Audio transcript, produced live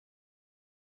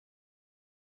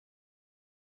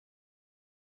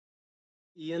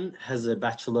Ian has a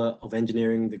Bachelor of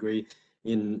Engineering degree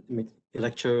in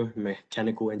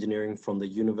electromechanical engineering from the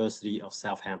University of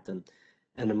Southampton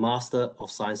and a Master of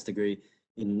Science degree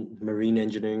in marine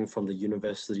engineering from the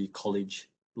University College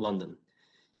London.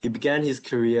 He began his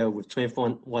career with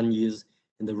 21 years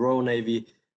in the Royal Navy,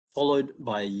 followed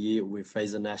by a year with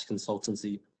Fraser-Nash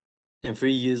Consultancy and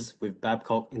 3 years with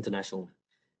Babcock International.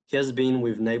 He has been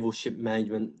with Naval Ship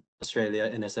Management Australia,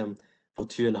 NSM, for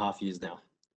 2.5 years now.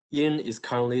 Ian is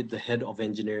currently the head of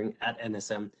engineering at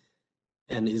NSM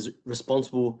and is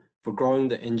responsible for growing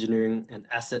the engineering and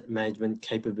asset management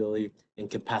capability and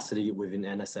capacity within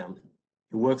NSM.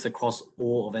 He works across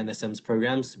all of NSM's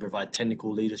programs to provide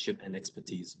technical leadership and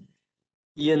expertise.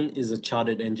 Ian is a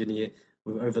chartered engineer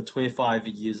with over 25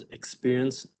 years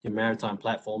experience in maritime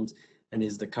platforms and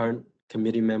is the current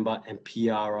committee member and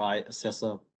PRI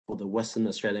assessor for the Western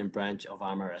Australian branch of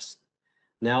IMarEST.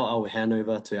 Now I will hand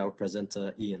over to our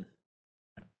presenter, Ian.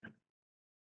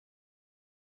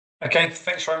 Okay,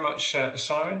 thanks very much,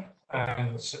 Simon.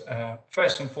 And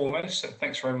first and foremost,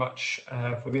 thanks very much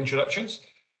for the introductions.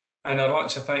 And I'd like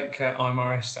to thank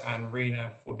IMarEST and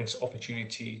RINA for this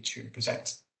opportunity to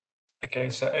present.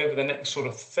 Okay, so over the next sort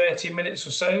of 30 minutes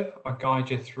or so, I'll guide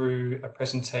you through a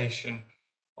presentation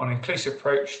on an inclusive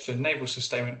approach to naval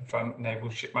sustainment from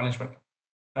Naval Ship Management.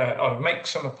 I'll make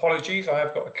some apologies. I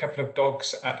have got a couple of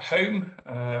dogs at home.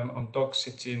 I'm dog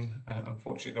sitting.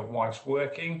 Unfortunately, the wife's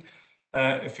working.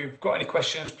 If you've got any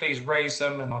questions, please raise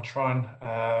them and I'll try and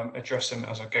address them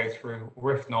as I go through,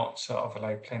 or if not, I'll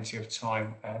allow plenty of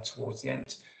time towards the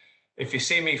end. If you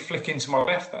see me flicking to my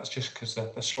left, that's just because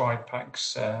the slide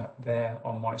pack's there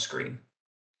on my screen.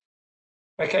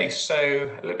 Okay, so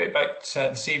a little bit about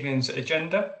this evening's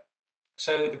agenda.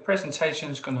 So the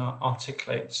presentation is going to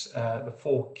articulate the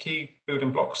 4 key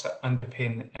building blocks that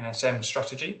underpin NSM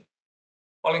strategy.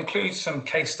 I'll include some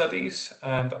case studies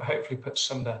that hopefully put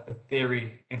some of the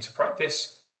theory into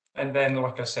practice. And then,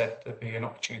 like I said, there'll be an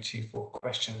opportunity for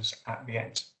questions at the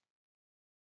end.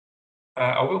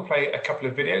 I will play a couple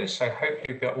of videos, so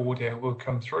hopefully the audio will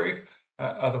come through.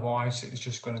 Otherwise, it's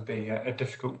just going to be a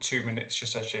difficult 2 minutes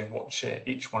just as you watch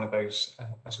each one of those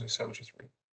as we soldier through.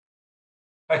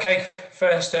 Okay,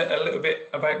 first a little bit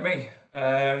about me.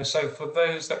 So for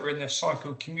those that are in the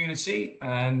cycle community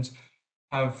and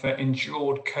have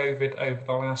endured COVID over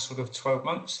the last sort of 12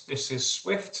 months, this is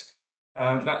Swift.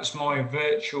 That's my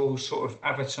virtual sort of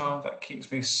avatar that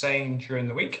keeps me sane during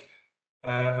the week.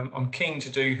 I'm keen to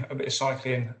do a bit of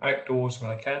cycling outdoors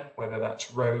when I can, whether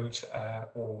that's road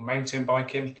or mountain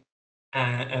biking.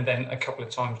 And then a couple of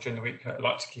times during the week, I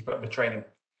like to keep up the training.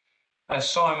 As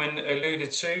Simon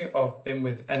alluded to, I've been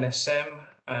with NSM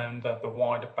and the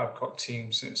wider Babcock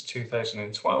team since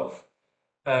 2012.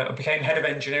 I became head of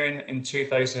engineering in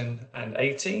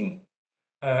 2018.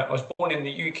 I was born in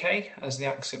the UK, as the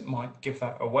accent might give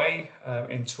that away,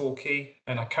 in Torquay,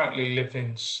 and I currently live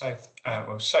in south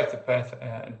of Perth,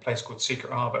 in a place called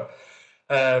Secret Harbour.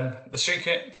 The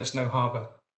secret, there's no harbour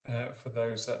for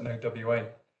those that know WA.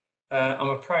 I'm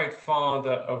a proud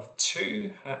father of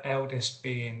 2, eldest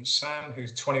being Sam,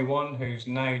 who's 21, who's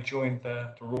now joined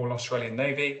the Royal Australian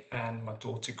Navy, and my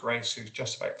daughter Grace, who's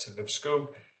just about to leave school.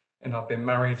 And I've been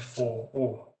married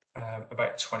for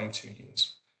about 22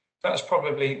 years. That's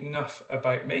probably enough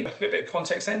about me. A little bit of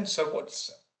context then. So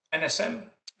what's NSM?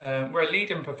 We're a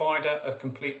leading provider of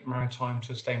complete maritime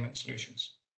sustainment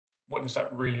solutions. What does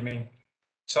that really mean?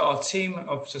 So our team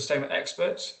of sustainment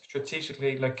experts,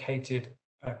 strategically located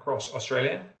across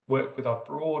Australia, work with our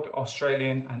broad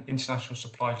Australian and international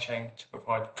supply chain to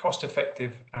provide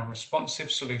cost-effective and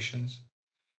responsive solutions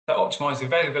that optimize the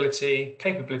availability,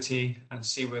 capability, and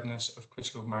seaworthiness of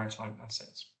critical maritime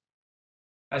assets.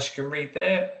 As you can read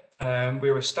there,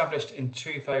 we were established in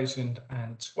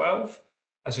 2012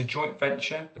 as a joint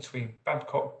venture between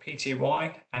Babcock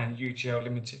Pty and UGL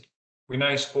Limited. We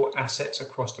now support assets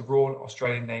across the Royal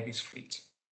Australian Navy's fleet.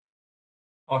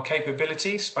 Our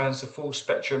capability spans the full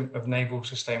spectrum of naval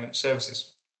sustainment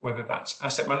services, whether that's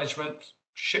asset management,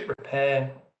 ship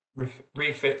repair,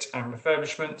 refit and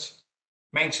refurbishment,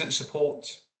 maintenance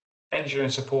support,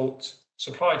 engineering support,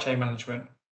 supply chain management,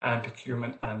 and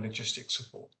procurement and logistics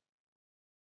support.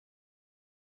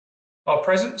 Our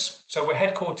presence, so we're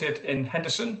headquartered in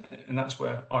Henderson, and that's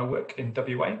where I work in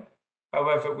WA.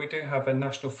 However, we do have a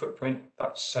national footprint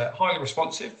that's highly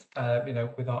responsive,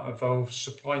 with our evolved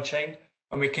supply chain,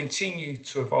 and we continue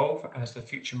to evolve as the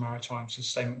future maritime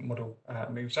sustainment model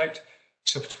moves out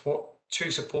to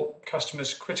support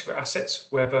customers' critical assets,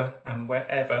 wherever and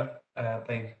wherever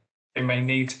they may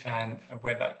need and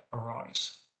where that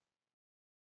arise.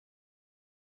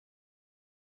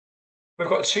 We've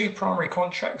got two primary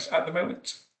contracts at the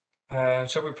moment.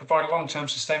 So we provide long-term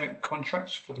sustainment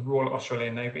contracts for the Royal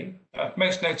Australian Navy,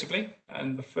 most notably,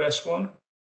 and the first one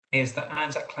is the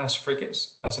Anzac-class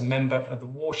frigates as a member of the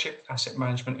Warship Asset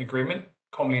Management Agreement,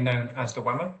 commonly known as the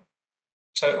WAMA.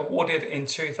 So awarded in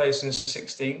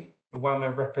 2016, the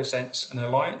WAMA represents an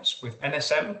alliance with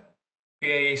NSM,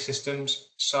 BAE Systems,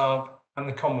 Saab, and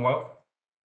the Commonwealth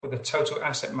for the total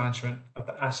asset management of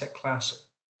the asset class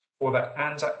for the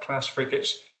Anzac-class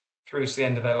frigates through to the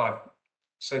end of their life.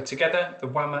 So together, the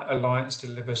WAMA alliance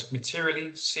delivers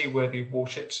materially seaworthy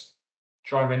warships,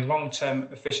 driving long-term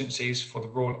efficiencies for the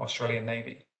Royal Australian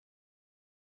Navy.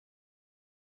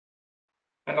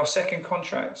 And our second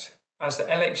contract, as the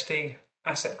LHD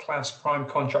Asset Class Prime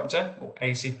Contractor, or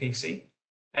ACPC,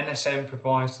 NSM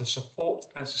provides the support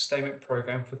and sustainment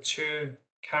program for two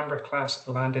Canberra-class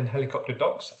landing helicopter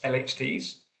docks,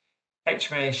 LHDs,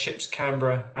 HMAS ships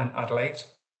Canberra and Adelaide,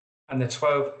 and the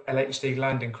 12 LHD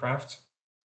landing craft.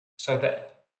 So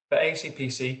that the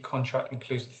ACPC contract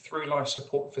includes the through life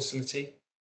support facility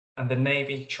and the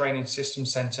Navy Training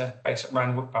Systems Centre based at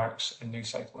Ranwood Barracks in New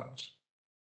South Wales.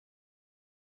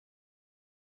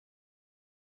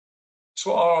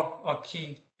 So what are our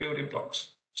key building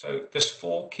blocks? So there's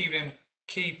four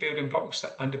key building blocks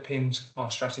that underpins our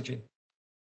strategy.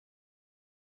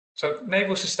 So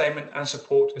naval sustainment and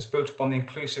support is built upon the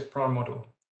inclusive prime model,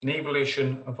 an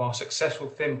evolution of our successful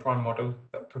thin prime model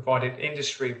that provided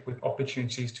industry with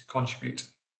opportunities to contribute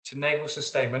to naval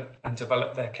sustainment and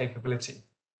develop their capability.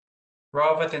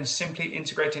 Rather than simply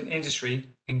integrating industry,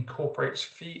 incorporates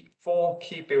four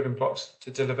key building blocks to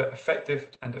deliver effective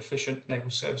and efficient naval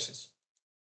services.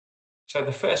 So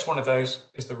the first one of those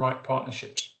is the right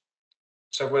partnerships.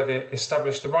 So where they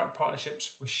establish the right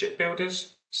partnerships with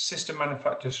shipbuilders, system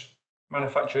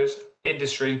manufacturers,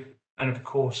 industry, and of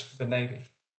course the Navy.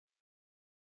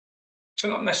 So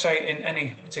not necessarily in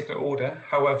any particular order,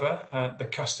 however, the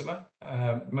customer,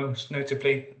 most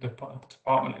notably the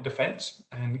Department of Defence,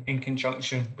 and in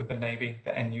conjunction with the Navy,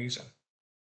 the end user.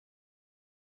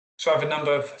 So I have a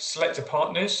number of selected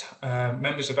partners,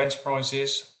 members of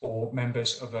enterprises or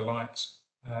members of the alliance.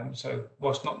 So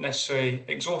whilst not necessarily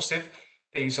exhaustive,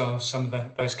 these are some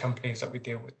of those companies that we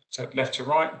deal with. So left to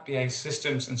right, BAE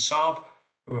Systems and Saab,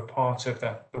 who are part of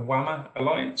the WAMA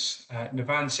alliance.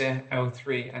 Navantia,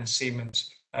 L3 and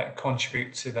Siemens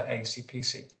contribute to the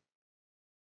ACPC.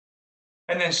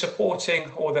 And then supporting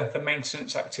all the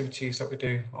maintenance activities that we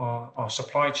do are our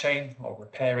supply chain, our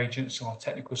repair agents, our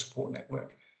technical support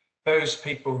network. Those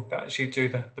people that actually do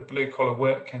the blue collar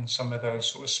work and some of those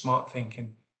sort of smart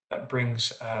thinking that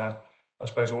brings, I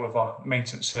suppose, all of our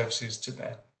maintenance services to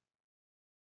bear.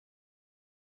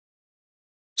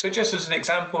 So just as an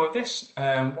example of this, what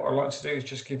I'd like to do is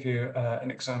just give you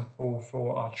an example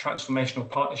for our transformational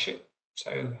partnership.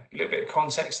 So a little bit of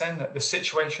context then, that the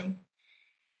situation,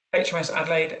 HMS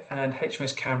Adelaide and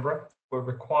HMS Canberra were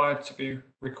required to be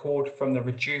recalled from the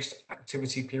reduced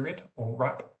activity period, or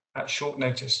RAP, at short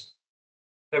notice.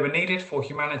 They were needed for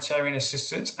humanitarian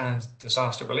assistance and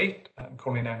disaster relief,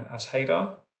 commonly known as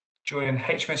HADAR, during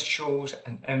HMS Charles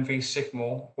and MV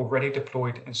Sycamore, already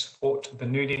deployed in support of the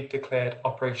newly declared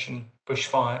Operation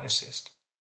Bushfire Assist.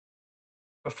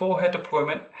 Before her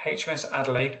deployment, HMS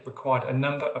Adelaide required a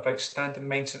number of outstanding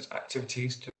maintenance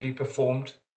activities to be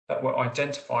performed that were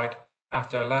identified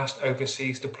after her last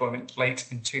overseas deployment late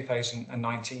in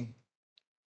 2019.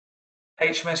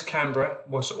 HMS Canberra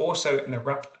was also in a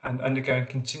RAP and undergoing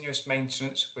continuous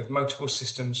maintenance with multiple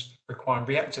systems requiring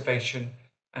reactivation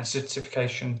and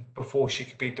certification before she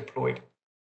could be deployed.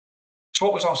 So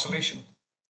what was our solution?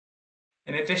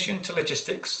 In addition to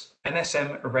logistics,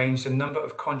 NSM arranged a number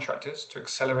of contractors to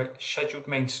accelerate scheduled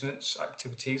maintenance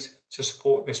activities to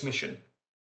support this mission.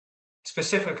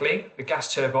 Specifically, the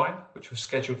gas turbine, which was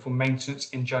scheduled for maintenance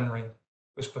in January,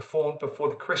 was performed before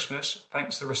the Christmas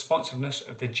thanks to the responsiveness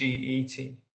of the GE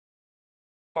team.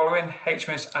 Following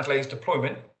HMS Adelaide's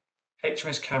deployment,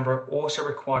 HMS Canberra also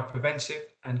required preventive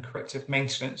and corrective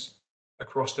maintenance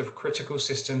across the critical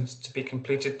systems to be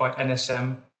completed by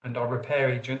NSM and our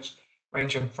repair agents,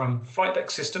 ranging from flight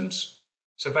deck systems,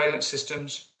 surveillance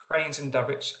systems, cranes and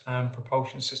davits, and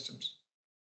propulsion systems.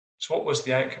 So what was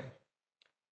the outcome?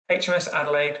 HMS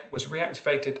Adelaide was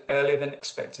reactivated earlier than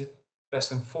expected, less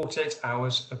than 48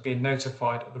 hours of being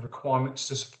notified of the requirements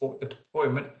to support the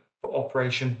deployment for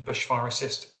Operation Bushfire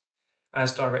Assist,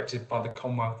 as directed by the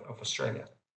Commonwealth of Australia.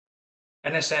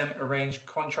 NSM arranged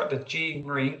contractor GE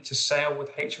Marine to sail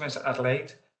with HMS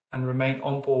Adelaide and remain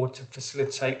on board to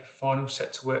facilitate final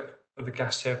set to work of the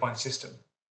gas turbine system.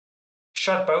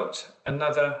 Shadbolt,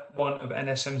 another one of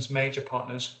NSM's major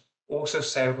partners, also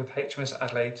sailed with HMS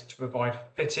Adelaide to provide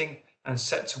fitting and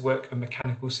set to work of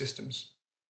mechanical systems.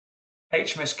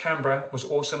 HMS Canberra was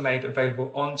also made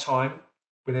available on time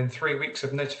within 3 weeks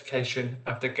of notification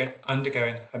after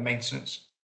undergoing her maintenance.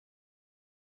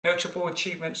 Notable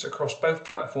achievements across both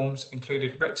platforms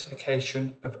included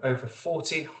rectification of over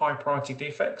 40 high priority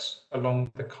defects, along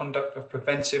with the conduct of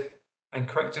preventive and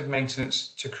corrective maintenance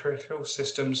to critical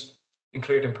systems,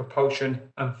 including propulsion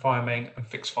and fire main and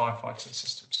fixed firefighting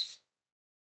systems.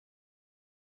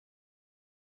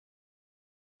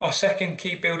 Our second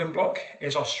key building block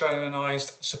is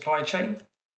Australianised supply chain.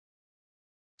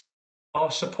 Our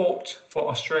support for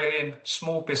Australian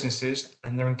small businesses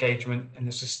and their engagement in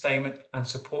the sustainment and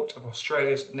support of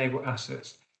Australia's naval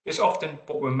assets is often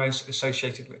what we're most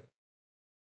associated with.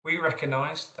 We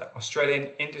recognise that Australian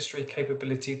industry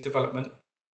capability development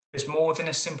is more than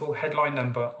a simple headline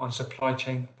number on supply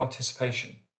chain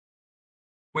participation.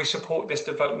 We support this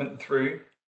development through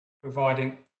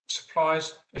providing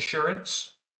suppliers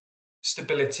assurance,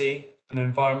 stability, an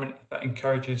environment that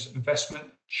encourages investment,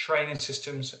 training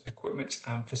systems, equipment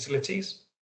and facilities,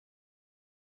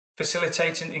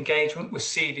 facilitating engagement with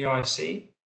CDIC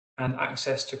and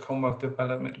access to Commonwealth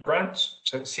Development Grants.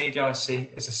 So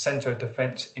CDIC is a Centre of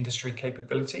Defence Industry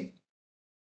Capability,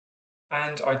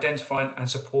 and identifying and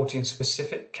supporting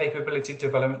specific capability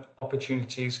development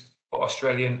opportunities for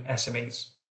Australian SMEs.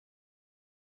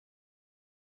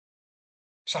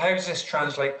 So how does this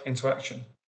translate into action?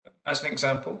 As an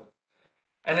example,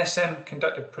 NSM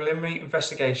conducted preliminary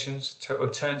investigations to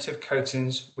alternative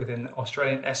coatings within the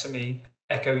Australian SME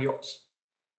Echo Yachts.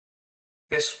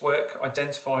 This work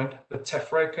identified the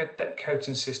Tefroka deck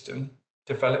coating system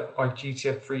developed by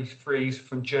GTF Freeze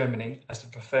from Germany as the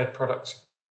preferred product.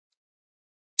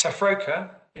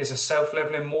 Tefroka is a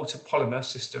self-leveling mortar polymer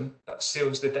system that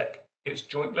seals the deck. It's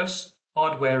jointless,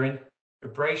 hard-wearing,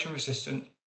 abrasion-resistant,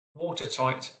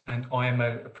 watertight, and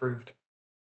IMO approved.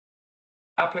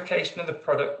 Application of the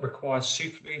product requires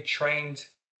suitably trained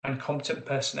and competent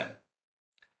personnel.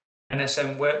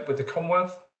 NSM worked with the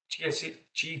Commonwealth,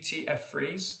 GTF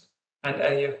Freeze, and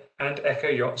Echo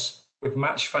Yachts with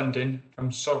match funding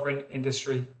from Sovereign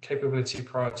Industry Capability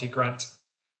Priority Grant.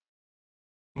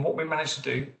 And what we managed to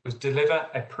do was deliver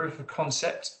a proof of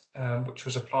concept, which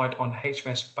was applied on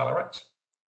HMS Ballarat,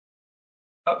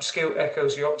 upskill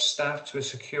Echo's yacht staff to a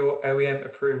secure OEM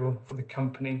approval for the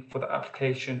company for the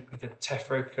application of the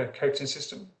Tefroka coating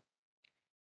system.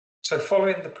 So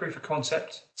following the proof of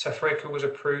concept, Tefroka was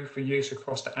approved for use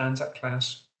across the Anzac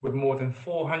class with more than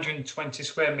 420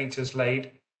 square metres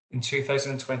laid in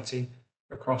 2020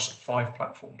 across 5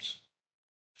 platforms.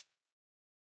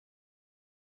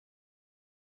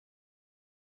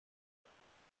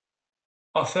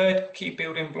 Our third key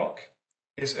building block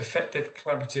is effective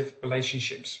collaborative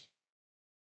relationships.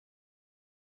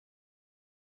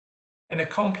 In a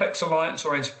complex alliance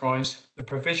or enterprise, the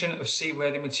provision of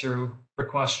seaworthy material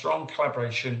requires strong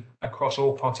collaboration across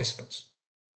all participants.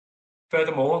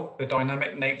 Furthermore, the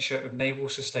dynamic nature of naval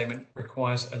sustainment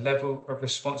requires a level of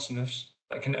responsiveness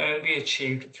that can only be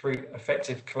achieved through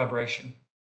effective collaboration.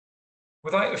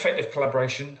 Without effective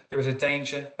collaboration, there is a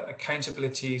danger that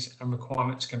accountabilities and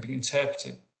requirements can be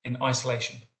interpreted in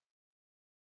isolation.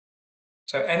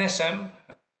 So NSM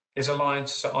is aligned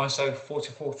to ISO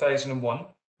 44001,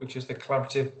 which is the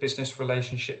Collaborative Business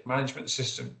Relationship Management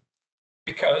System,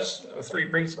 because of 3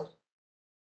 reasons.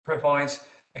 Provides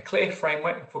a clear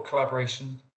framework for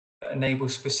collaboration that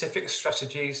enables specific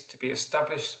strategies to be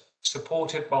established,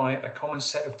 supported by a common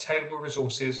set of tailable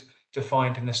resources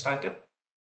defined in the standard.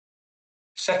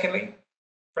 Secondly,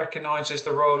 recognises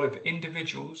the role of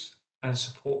individuals and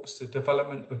supports the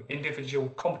development of individual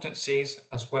competencies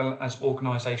as well as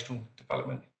organisational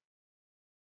development.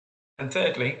 And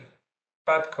thirdly,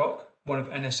 Babcock, one of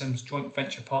NSM's joint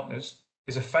venture partners,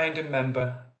 is a founding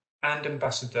member and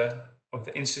ambassador of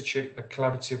the Institute of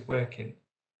Collaborative Working,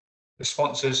 the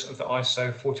sponsors of the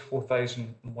ISO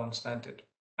 44001 standard,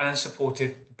 and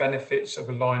supported the benefits of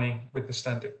aligning with the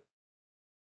standard.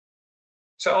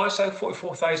 So ISO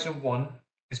 44001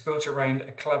 is built around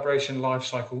a collaboration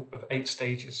lifecycle of 8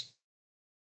 stages.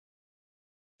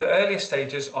 The earlier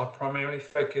stages are primarily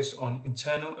focused on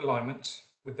internal alignment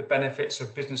with the benefits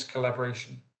of business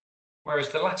collaboration, whereas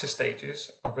the latter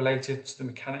stages are related to the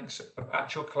mechanics of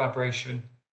actual collaboration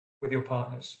with your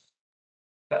partners.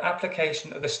 The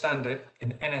application of the standard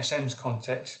in NSM's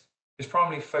context is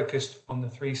primarily focused on the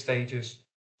 3 stages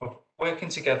of working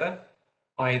together,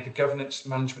 i.e. the governance,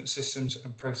 management systems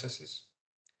and processes.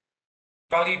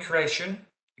 Value creation,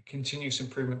 a continuous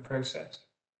improvement process.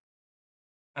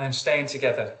 And staying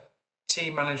together,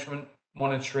 team management,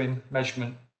 monitoring,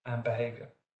 measurement and behaviour.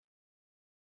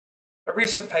 A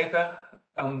recent paper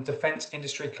on defence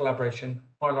industry collaboration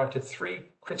highlighted 3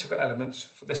 critical elements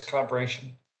for this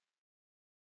collaboration.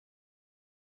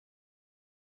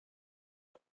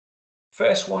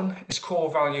 First one is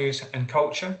core values and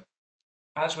culture.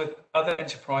 As with other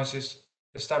enterprises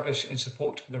established in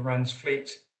support of the RAN's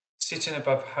fleet, sitting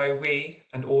above how we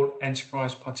and all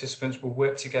enterprise participants will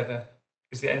work together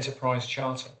is the enterprise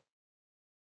charter.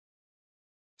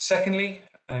 Secondly,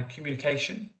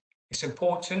 communication. It's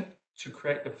important to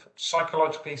create a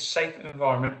psychologically safe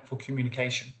environment for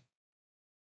communication.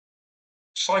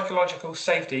 Psychological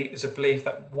safety is a belief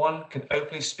that one can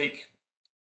openly speak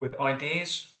with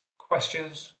ideas,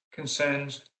 questions,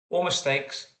 concerns, or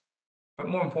mistakes, but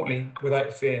more importantly,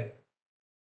 without fear.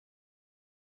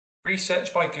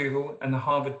 Research by Google and the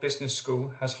Harvard Business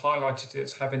School has highlighted it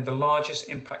as having the largest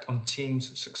impact on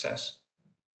teams' success.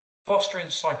 Fostering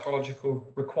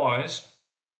psychological requires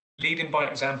leading by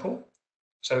example.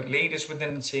 So leaders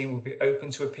within the team will be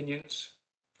open to opinions,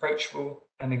 approachable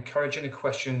and encouraging of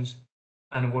questions,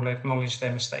 and will acknowledge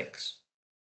their mistakes.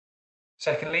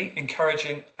 Secondly,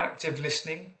 encouraging active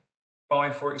listening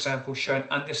by, for example, showing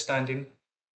understanding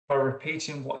by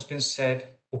repeating what's been said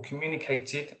or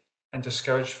communicated, and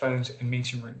discourage phones in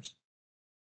meeting rooms.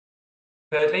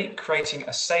 Thirdly, creating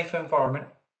a safe environment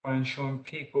by ensuring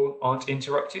people aren't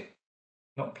interrupted,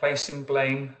 not placing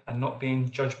blame, and not being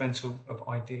judgmental of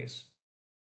ideas.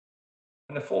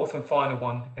 And the fourth and final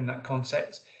one in that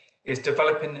context is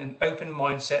developing an open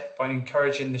mindset by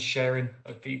encouraging the sharing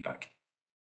of feedback.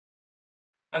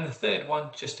 And the third one,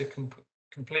 just to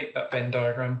complete that Venn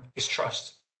diagram, is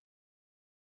trust.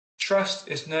 Trust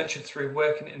is nurtured through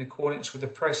working in accordance with the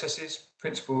processes,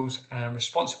 principles, and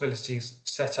responsibilities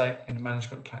set out in the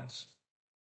management plans.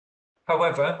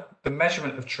 However, the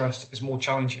measurement of trust is more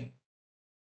challenging,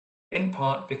 in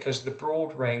part because of the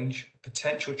broad range of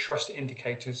potential trust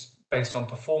indicators based on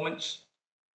performance,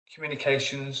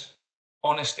 communications,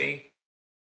 honesty,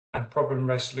 and problem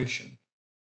resolution.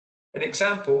 An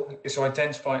example is to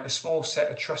identify a small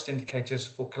set of trust indicators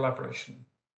for collaboration.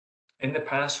 In the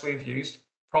past, we've used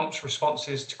prompt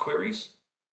responses to queries,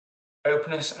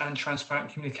 openness and transparent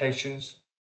communications,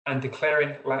 and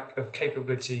declaring lack of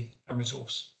capability and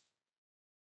resource.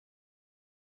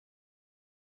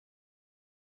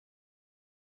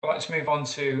 I'd like to move on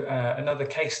to another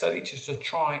case study just to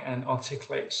try and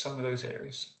articulate some of those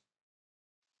areas.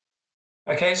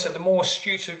 Okay, so the more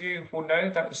astute of you will know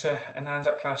that was an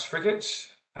Anzac class frigate,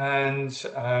 and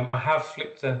I have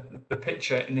flipped the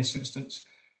picture in this instance.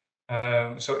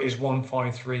 So it is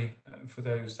 153 for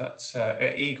those that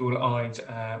are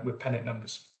eagle-eyed with pennant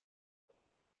numbers.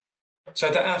 So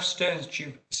the aft stern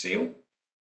tube seal.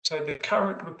 So the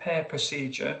current repair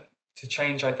procedure to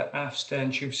change out the aft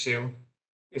stern tube seal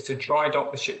is to dry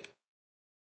dock the ship.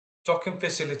 Docking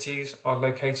facilities are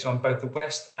located on both the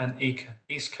west and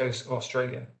east coast of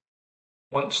Australia.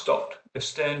 Once docked, the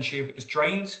stern tube is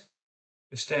drained,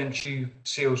 the stern tube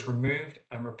seal is removed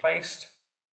and replaced,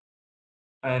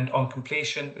 and on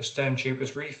completion, the stern tube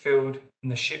is refilled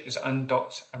and the ship is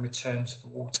undocked and returned to the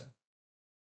water.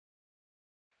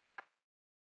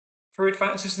 Through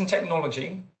advances in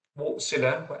technology,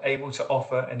 Wärtsilä were able to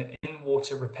offer an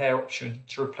in-water repair option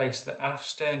to replace the aft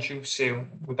stern tube seal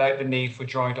without the need for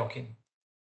dry docking.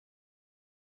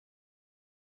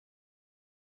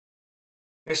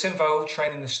 This involved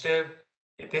draining the stirb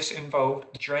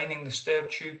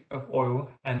tube of oil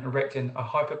and erecting a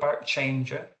hyperbaric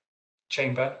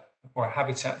chamber or a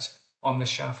habitat on the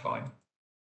shaft line.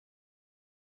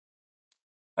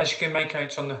 As you can make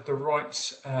out on the right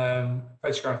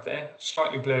photograph there,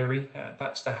 slightly blurry,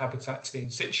 that's the habitat in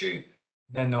situ.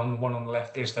 Then on the one on the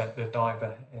left is the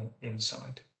diver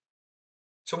inside.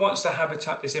 So once the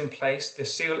habitat is in place, the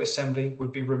seal assembly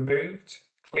would be removed,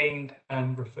 cleaned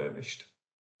and refurbished.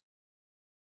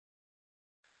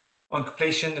 On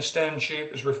completion, the stern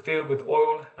tube is refilled with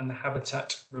oil and the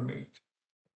habitat removed.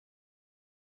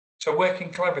 So working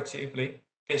collaboratively,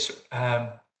 this, I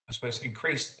suppose,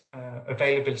 increased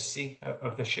availability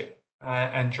of the ship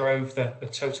and drove the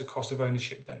total cost of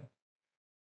ownership down.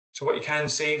 So what you can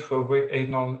see with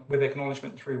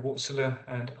acknowledgement through Wärtsilä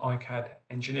and ICAD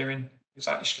engineering is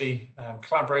actually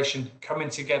collaboration coming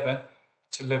together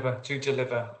to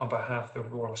deliver on behalf of the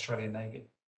Royal Australian Navy.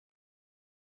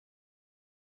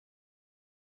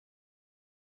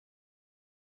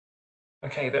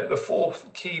 Okay, the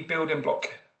fourth key building block,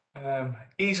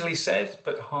 easily said,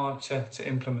 but hard to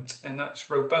implement, and that's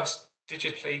robust,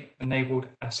 digitally enabled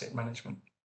asset management.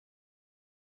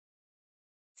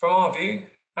 From our view,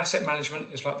 asset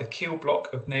management is like the keel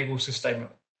block of naval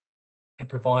sustainment. It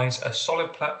provides a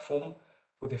solid platform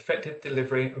for the effective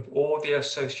delivery of all the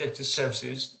associated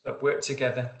services that work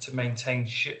together to maintain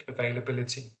ship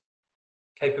availability,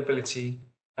 capability,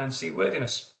 and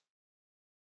seaworthiness.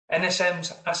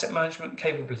 NSM's asset management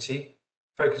capability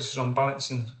focuses on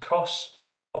balancing costs,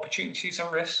 opportunities,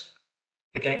 and risks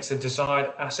against the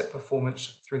desired asset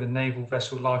performance through the naval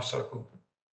vessel lifecycle.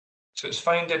 So it's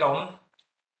founded on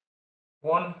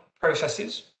 1.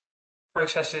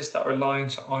 Processes that are aligned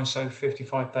to ISO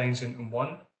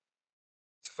 55001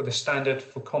 for the standard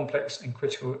for complex and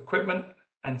critical equipment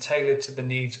and tailored to the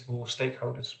needs of all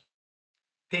stakeholders.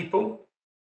 People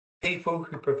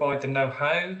who provide the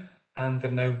know-how and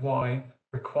the know-why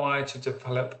required to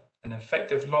develop an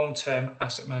effective long-term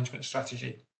asset management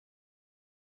strategy.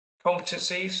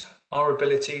 Competencies, our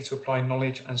ability to apply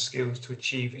knowledge and skills to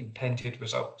achieve intended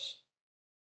results.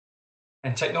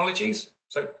 And technologies,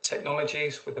 so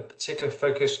technologies with a particular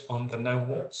focus on the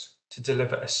know-whats to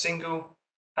deliver a single,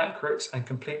 accurate and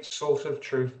complete source of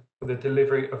truth for the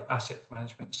delivery of asset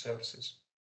management services.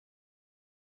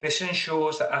 This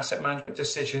ensures that asset management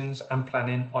decisions and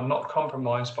planning are not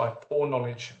compromised by poor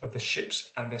knowledge of the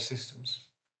ships and their systems.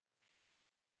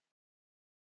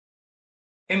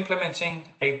 Implementing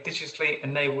a digitally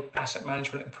enabled asset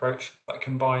management approach that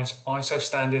combines ISO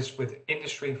standards with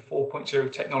Industry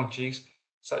 4.0 technologies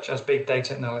such as big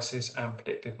data analysis and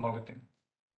predictive modeling.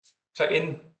 So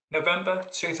in November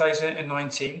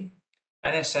 2019,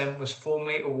 NSM was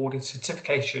formally awarded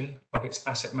certification of its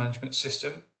asset management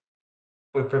system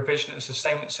with provision of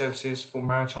sustainment services for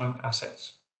maritime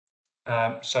assets.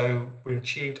 So we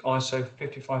achieved ISO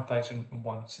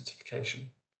 55001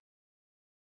 certification.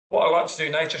 What I'd like to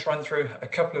do now is just run through a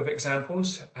couple of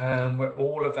examples where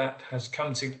all of that has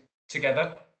come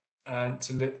together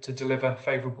to deliver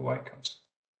favourable outcomes.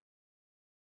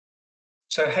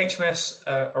 So HMS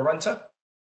Arunta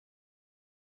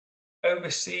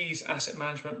oversees asset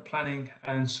management planning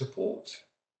and support.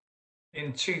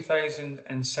 In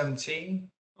 2017,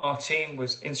 our team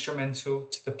was instrumental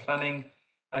to the planning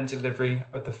and delivery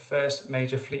of the first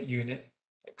major fleet unit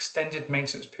extended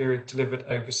maintenance period delivered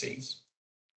overseas.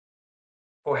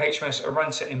 For HMS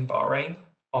Arunta in Bahrain,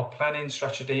 our planning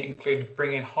strategy included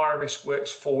bringing higher risk works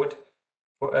forward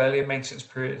for earlier maintenance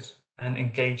periods and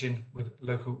engaging with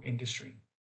local industry.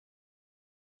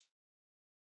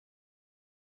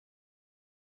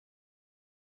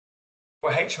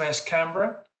 For HMS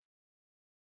Canberra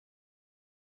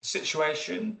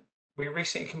situation, we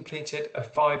recently completed a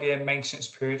 5-year maintenance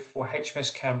period for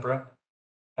HMS Canberra.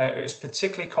 It was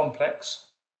particularly complex.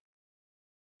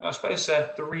 I suppose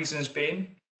the reasons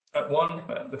being,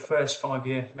 the first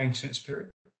 5-year maintenance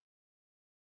period.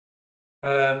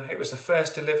 It was the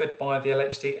first delivered by the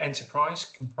LHD Enterprise,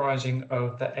 comprising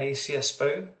of the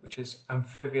ACSPO, which is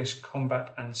Amphibious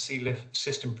Combat and Sea Lift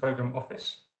System Program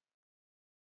Office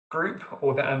Group,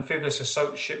 or the Amphibious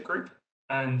Assault Ship Group,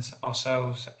 and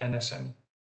ourselves, NSM.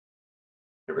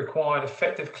 It required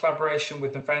effective collaboration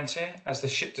with Navantia as the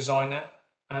ship designer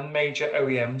and major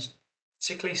OEMs,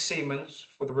 particularly Siemens,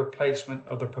 for the replacement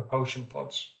of the propulsion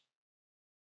pods.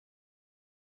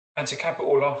 And to cap it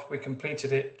all off, we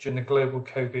completed it during the global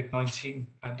COVID-19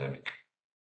 pandemic.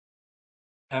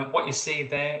 And what you see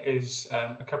there is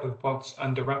a couple of pods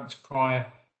underwrapped prior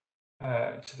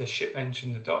to the ship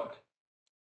entering the dock.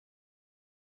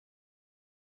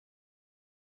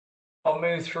 I'll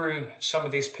move through some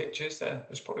of these pictures.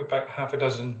 There's probably about half a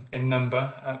dozen in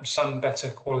number, some better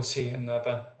quality than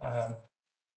other,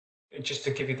 just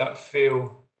to give you that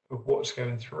feel of what's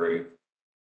going through.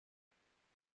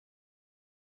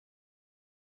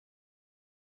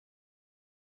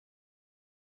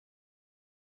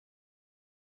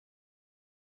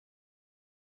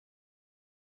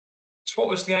 So what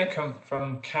was the outcome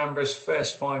from Canberra's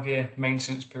first 5-year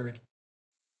maintenance period?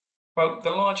 Well, the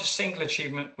largest single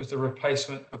achievement was the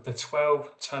replacement of the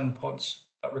 12-ton pods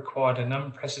that required an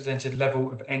unprecedented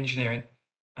level of engineering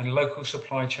and local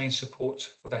supply chain support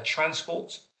for their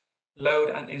transport,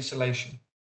 load and installation.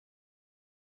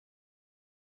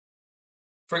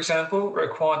 For example, it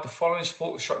required the following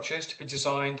support structures to be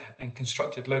designed and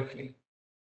constructed locally.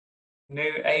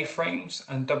 New A-frames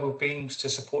and double beams to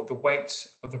support the weight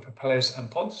of the propellers and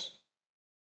pods.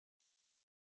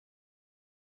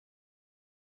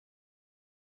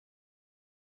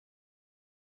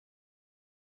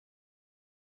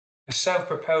 A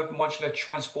self-propelled modular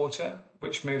transporter,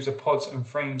 which moves the pods and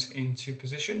frames into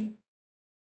position.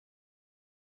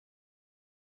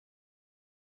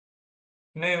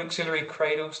 New auxiliary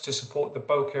cradles to support the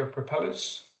bulkier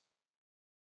propellers.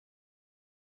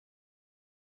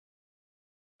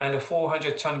 And a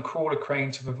 400-ton crawler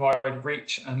crane to provide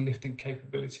reach and lifting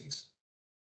capabilities.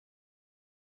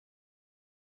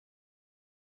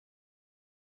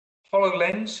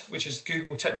 HoloLens, which is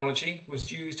Google technology,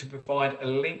 was used to provide a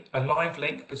live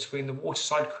link between the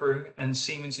waterside crew and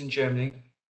Siemens in Germany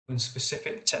when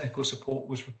specific technical support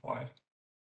was required.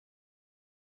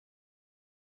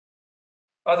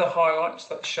 Other highlights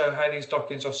that show how these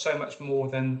dockings are so much more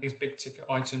than these big ticket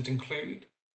items include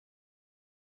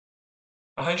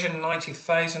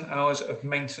 190,000 hours of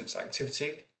maintenance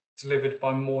activity delivered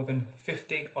by more than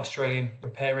 50 Australian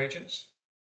repair agents.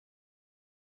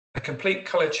 A complete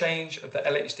colour change of the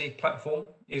LHD platform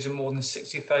using more than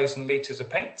 60,000 litres of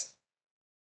paint.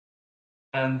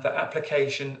 And the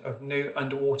application of new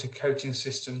underwater coating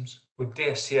systems with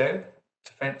DSTO,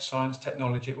 Defence Science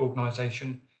Technology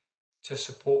Organisation, to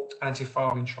support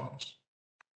anti-firing trials.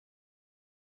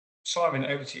 Simon,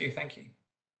 over to you. Thank you.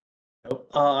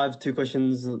 I have two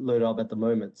questions loaded up at the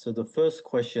moment. So the first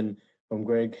question from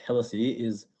Greg Hellesy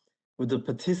is, with the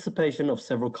participation of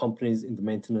several companies in the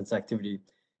maintenance activity,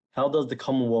 how does the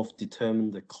Commonwealth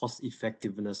determine the cost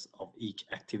effectiveness of each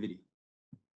activity?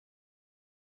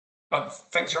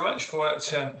 Thanks very much for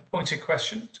that pointed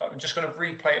question. So I'm just going to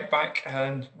replay it back,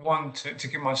 and one, to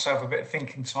give myself a bit of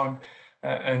thinking time,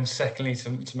 and secondly,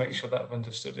 to make sure that I've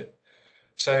understood it.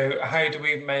 So how do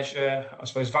we measure, I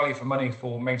suppose, value for money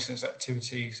for maintenance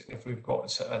activities if we've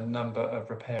got a number of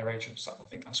repair agents? I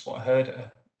think that's what I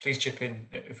heard. Please chip in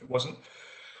if it wasn't.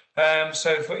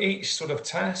 So for each sort of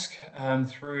task,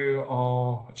 through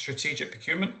our strategic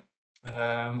procurement,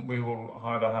 we will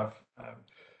either have,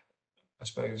 I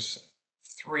suppose,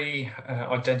 3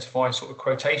 identified sort of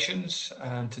quotations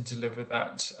to deliver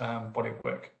that body of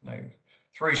work. Now,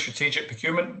 through strategic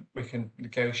procurement, we can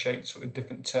negotiate sort of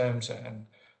different terms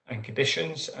and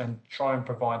conditions and try and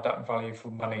provide that value for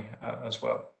money as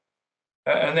well.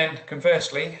 And then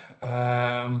conversely,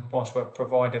 whilst we're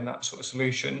providing that sort of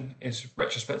solution, is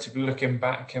retrospectively looking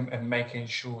back and making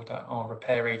sure that our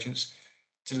repair agents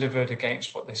delivered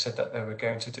against what they said that they were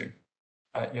going to do.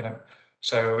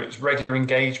 So it's regular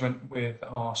engagement with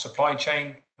our supply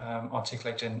chain,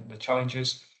 articulating the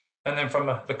challenges. And then from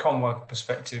the Commonwealth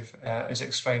perspective, is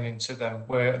explaining to them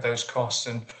where those costs,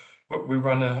 and we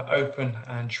run an open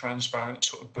and transparent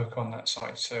sort of book on that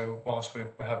site. So whilst we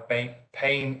have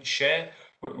pain share,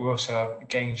 we also have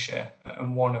gain share.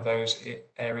 And one of those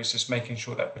areas is making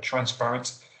sure that we're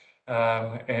transparent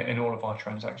in all of our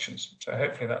transactions. So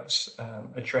hopefully that's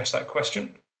addressed that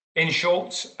question. In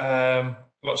short,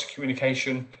 lots of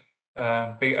communication,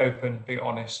 be open, be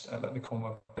honest, let the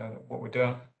Commonwealth know what we're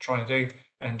doing, trying to do,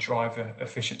 and drive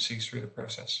efficiencies through the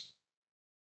process.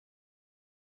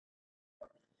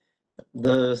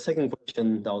 The second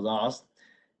question that was asked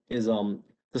is,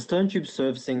 the stern tube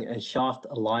servicing and shaft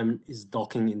alignment is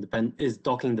docking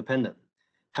dependent.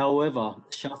 However,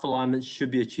 shaft alignment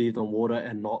should be achieved on water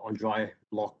and not on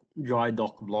dry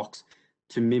dock blocks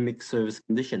to mimic service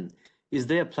condition. Is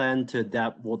there a plan to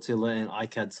adapt Wärtsilä and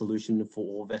ICAD solution for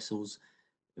all vessels,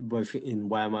 both in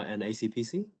WAMA and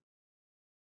ACPC?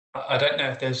 I don't know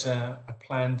if there's a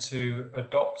plan to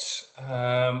adopt.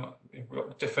 We've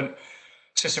got different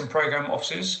system program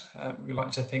officers. We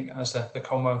like to think as the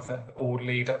Commonwealth all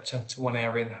lead up to one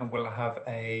area, and we'll have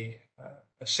a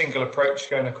single approach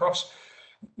going across.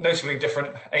 Notably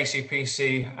different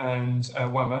ACPC and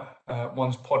WAMA.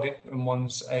 One's podded and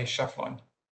one's a shaft line.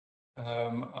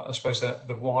 I suppose that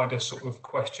the wider sort of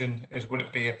question is, would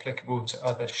it be applicable to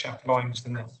other shaft lines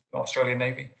than the Australian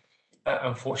Navy?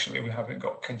 Unfortunately, we haven't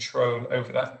got control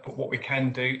over that, but what we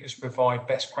can do is provide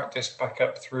best practice back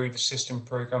up through the System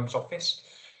Programs Office.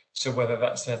 So whether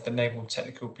that's the Naval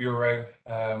Technical Bureau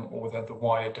or the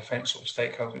wider defence or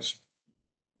stakeholders.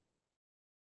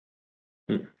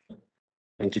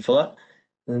 Thank you for that.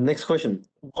 The next question,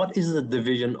 what is the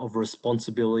division of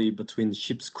responsibility between the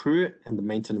ship's crew and the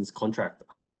maintenance contractor?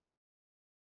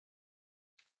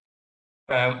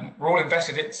 We're all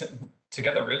invested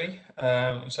together, really.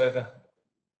 So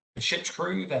the ship's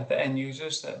crew, they're the end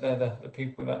users, they're the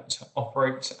people that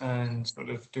operate and sort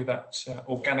of do that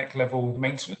organic level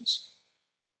maintenance.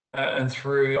 And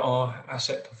through our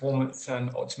asset performance and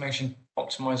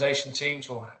optimization teams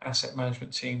or asset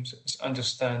management teams, it's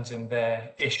understanding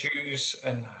their issues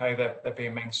and how they're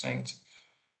being maintained.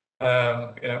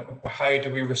 How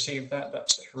do we receive that?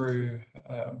 That's through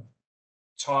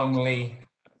timely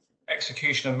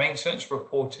execution of maintenance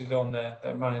reported on their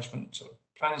management sort of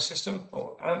planning system,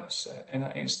 or AMPS in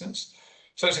that instance.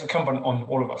 So it's incumbent on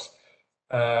all of us.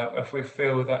 If we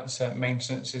feel that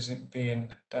maintenance isn't being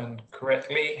done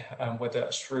correctly, whether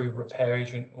that's through repair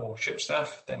agent or ship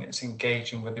staff, then it's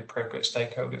engaging with the appropriate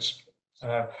stakeholders.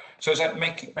 So it's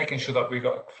making sure that we've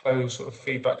got a closed sort of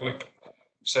feedback loop.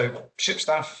 So ship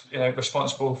staff,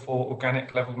 responsible for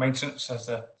organic level maintenance as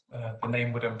the the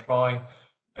name would imply.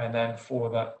 And then for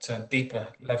that deeper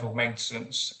level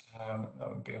maintenance, that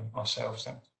would be ourselves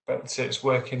then. But it's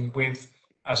working with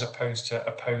as opposed to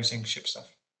opposing ship staff.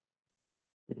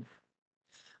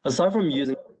 Aside from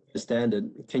using the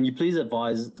standard, can you please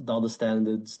advise the other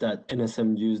standards that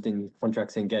NSM used in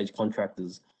contracts engaged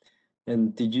contractors?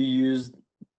 And did you use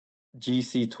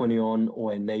GC21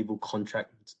 or enable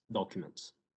contract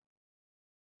documents?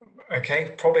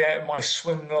 Okay, probably out of my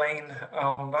swim lane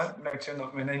on that, noting that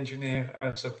I'm an engineer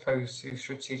as opposed to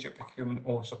strategic procurement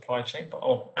or supply chain, but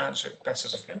I'll answer it best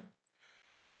as I can.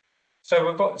 So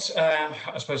we've got,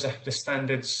 I suppose, the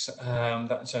standards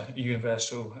that's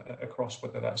universal across,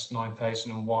 whether that's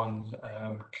 9001,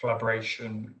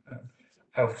 collaboration,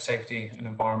 health, safety and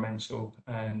environmental,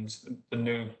 and the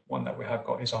new one that we have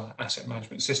got is our asset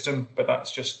management system, but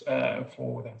that's just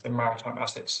for the maritime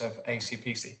assets of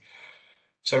ACPC.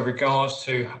 So regards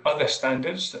to other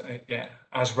standards, yeah,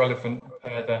 as relevant,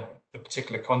 the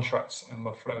particular contracts, and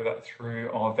we'll flow that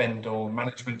through our vendor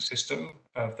management system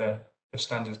of the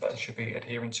standards that it should be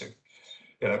adhering to.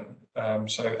 You know,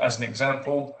 so as an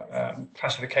example,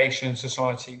 classification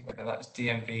society, whether that's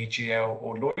DNV, GL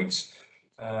or Lloyd's,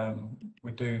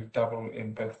 we do double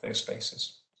in both those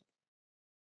spaces.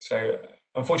 So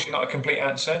unfortunately not a complete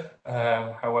answer.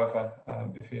 However,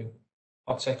 if you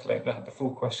articulate the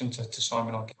full question to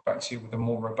Simon, I'll get back to you with a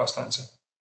more robust answer.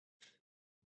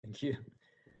 Thank you.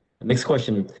 Next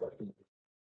question.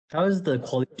 How is the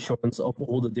quality assurance of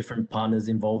all the different partners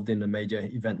involved in a major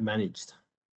event managed?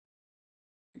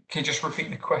 Can you just repeat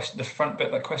the question, the front bit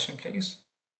of that question, please?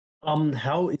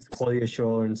 How is quality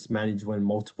assurance managed when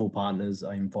multiple partners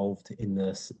are involved in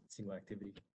a single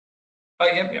activity?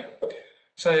 Yeah.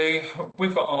 So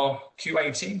we've got our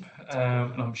QA team,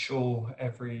 and I'm sure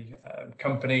every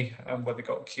company, whether they've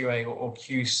got QA or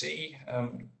QC,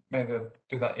 may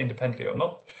do that independently or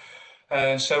not.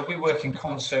 So we work in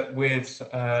concert with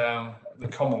the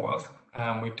Commonwealth,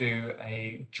 and we do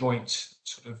a joint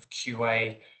sort of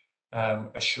QA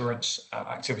assurance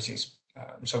activities.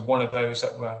 So one of those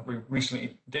that we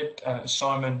recently did,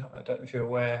 Simon, I don't know if you're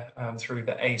aware, through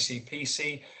the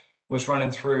ACPC, was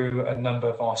running through a number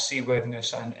of our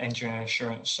seaworthiness and engineering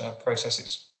assurance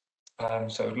processes.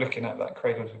 So looking at that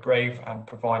cradle to grave and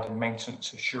providing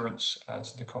maintenance assurance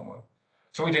to the Commonwealth.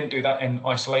 So we didn't do that in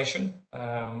isolation.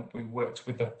 We worked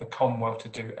with the Commonwealth to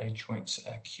do a joint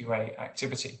QA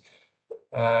activity.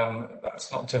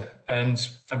 That's not to, and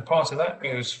part of that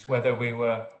is whether we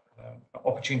were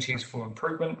opportunities for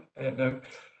improvement, whether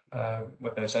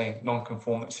there's any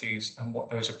non-conformances and what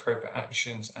those appropriate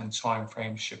actions and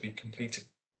timeframes should be completed.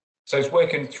 So it's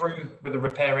working through with the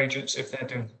repair agents if they're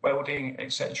doing welding,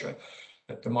 etc.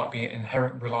 That there might be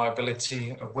inherent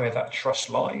reliability of where that trust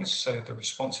lies, so the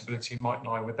responsibility might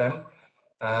lie with them.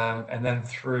 And then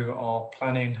through our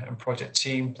planning and project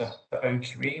team, the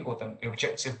OQE, or the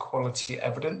objective quality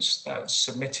evidence that's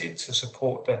submitted to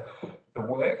support the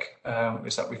work,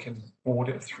 is that we can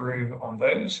audit through on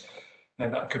those.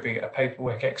 And that could be a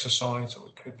paperwork exercise, or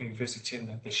it could be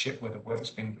visiting the ship where the work's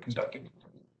been conducted.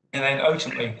 And then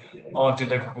ultimately, our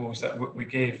deliverables that we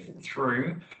give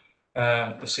through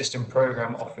the system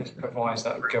program office provides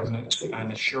that governance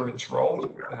and assurance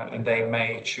role, and they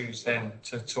may choose then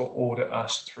to audit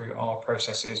us through our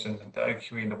processes and the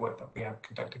OQE and the work that we have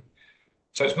conducted.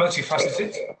 So it's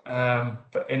multifaceted,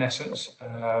 but in essence,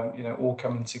 all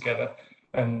coming together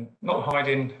and not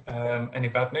hiding any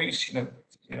bad news.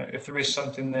 If there is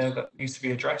something there that needs to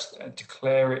be addressed,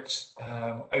 declare it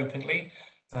openly,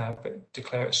 but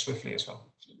declare it swiftly as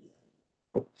well.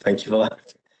 Thank you for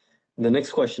that. The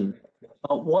next question,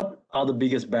 what are the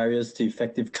biggest barriers to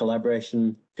effective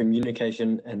collaboration,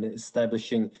 communication, and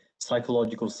establishing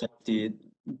psychological safety,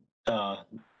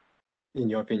 in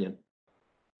your opinion?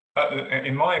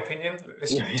 In my opinion,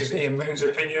 this is just Ian Moon's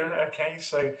opinion, okay,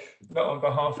 so not on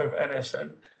behalf of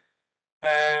NSM.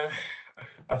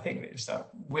 I think it's that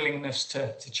willingness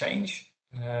to change,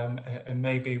 and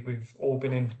maybe we've all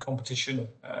been in competition,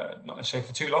 not necessarily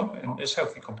for too long, and there's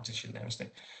healthy competition there, isn't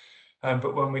it?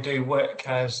 But when we do work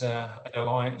as an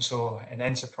alliance or an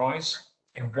enterprise,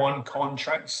 in one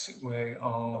contract, we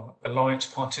are alliance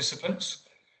participants,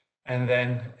 and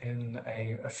then in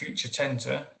a future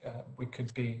tender, we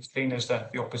could be seen as the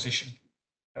opposition.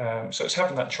 So it's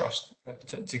having that trust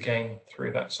to gain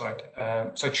through that side.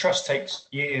 So trust takes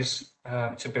years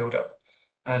to build up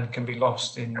and can be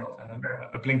lost in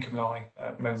a blink of an eye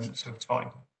moments of time.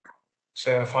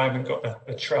 So if I haven't got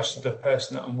the trust of the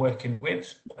person that I'm working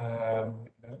with,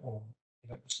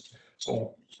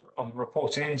 or I'm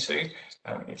reporting into,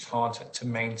 it's hard to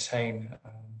maintain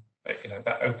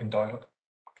that open dialogue.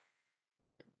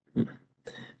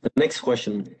 The next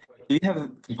question, do you have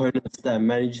components that are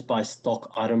managed by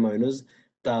stock item owners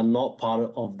that are not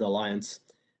part of the alliance?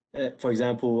 For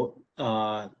example,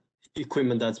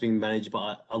 equipment that's being managed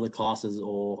by other classes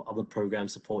or other program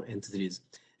support entities.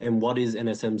 And what is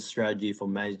NSM's strategy for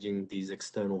managing these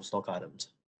external stock items?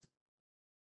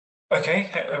 Okay,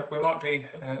 we might be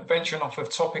venturing off of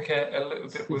topic a little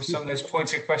bit with some of those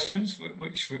pointed questions,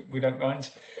 which we don't mind.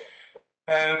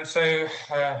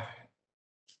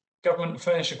 Government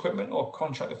furnished equipment or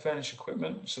contractor furnished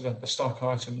equipment, so the stock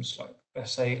items like,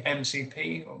 let's say,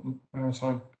 MCP or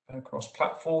Maritime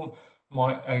Cross-Platform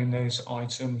might own those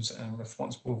items and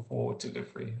responsible for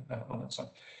delivery on that side.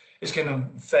 It's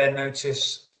given fair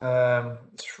notice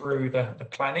through the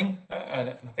planning, and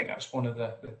I think that's one of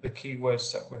the key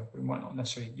words that we might not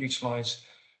necessarily utilise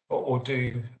or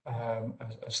do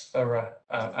as thorough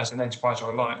as an enterprise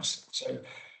or alliance. So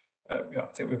I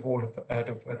think we've all heard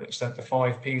of whether it's the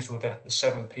 5 Ps or the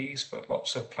 7 Ps, but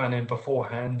lots of planning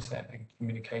beforehand and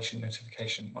communication,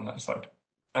 notification on that side.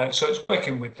 So it's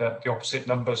working with the opposite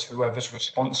numbers, whoever's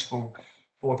responsible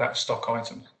for that stock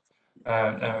item.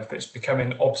 Now, if it's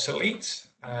becoming obsolete,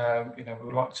 we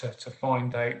would like to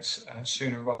find out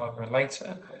sooner rather than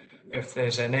later. If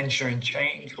there's an engineering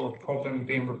change or problem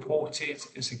being reported,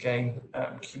 is again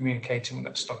communicating with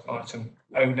that stock item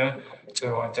owner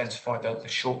to identify the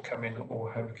shortcoming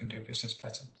or how we can do business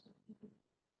better.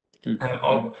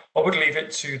 I would leave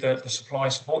it to the supply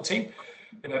support team.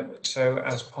 So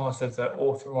as part of the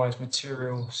authorised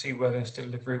material seaworthiness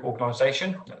delivery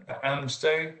organisation, the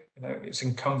AMSDO, it's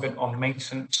incumbent on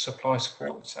maintenance, supply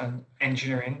support and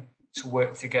engineering to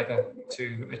work together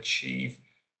to achieve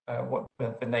what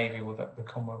the Navy or the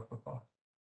Commonwealth require.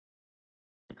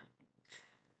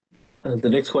 The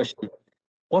next question,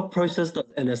 what process does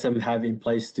NSM have in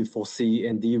place to foresee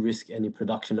and de-risk any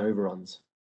production overruns?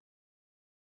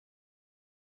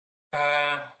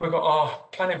 We've got our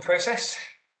planning process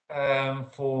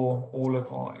for all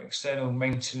of our external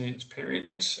maintenance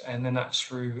periods, and then that's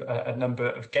through a number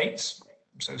of gates,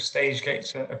 so stage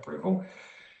gates approval.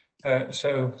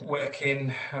 So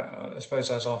working, I suppose,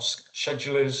 as our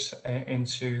schedulers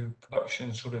into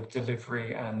production sort of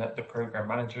delivery and the program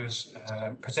managers,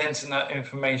 presenting that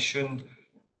information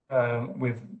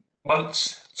with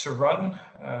months to run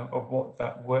of what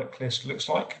that work list looks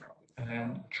like,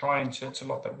 and trying to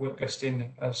lock that work list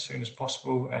in as soon as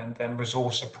possible and then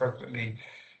resource appropriately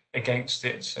against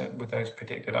it with those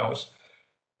predicted hours.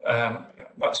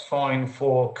 That's fine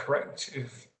for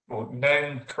corrective or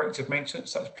known corrective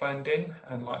maintenance that's planned in,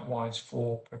 and likewise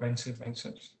for preventive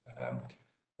maintenance.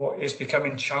 What is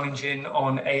becoming challenging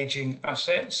on aging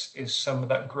assets is some of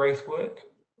that growth work.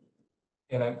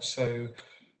 So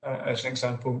as an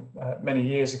example, many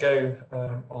years ago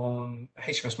on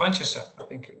HMS Manchester, I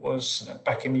think it was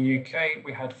back in the UK,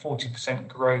 we had 40%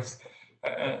 growth,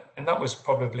 and that was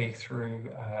probably through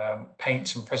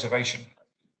paint and preservation.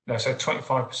 So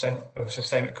 25% of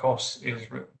sustainment costs is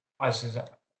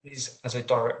as a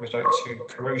direct result to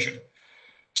corrosion.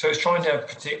 So it's trying to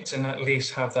predict and at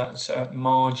least have that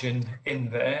margin in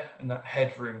there and that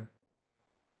headroom.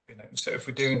 So if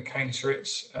we're doing counter it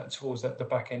towards the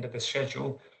back end of the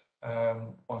schedule,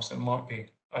 whilst there might be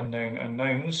unknown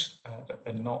unknowns, that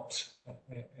they're not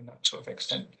in that sort of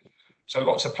extent. So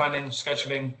lots of planning,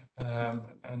 scheduling,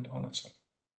 and on that side.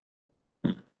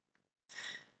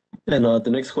 And the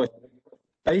next question,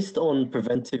 based on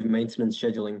preventive maintenance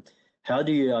scheduling, how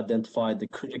do you identify the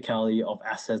criticality of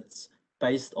assets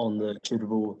based on the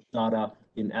attributable data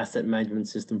in asset management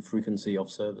system frequency of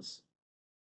service?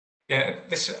 Yeah,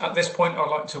 at this point, I'd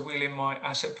like to wheel in my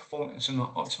asset performance and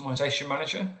optimization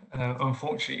manager.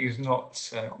 Unfortunately, he's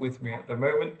not with me at the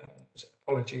moment.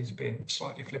 Apologies, being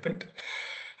slightly flippant.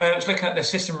 It's looking at the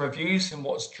system reviews and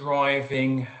what's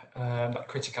driving that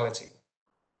criticality.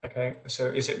 Okay, so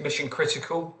is it mission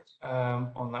critical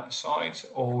on that side,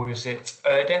 or is it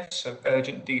URDEF, so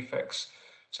urgent defects?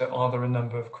 So are there a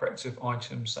number of corrective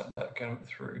items that are going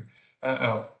through?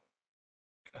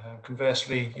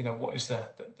 Conversely, what is the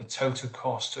total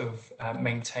cost of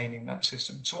maintaining that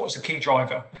system? So what's the key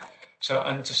driver? So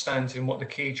understanding what the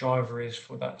key driver is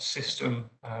for that system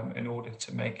in order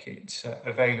to make it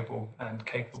available and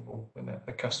capable when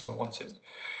the customer wants it.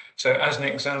 So as an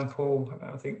example,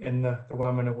 I think in the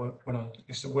Wamena work, when I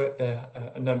used to work there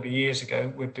a number of years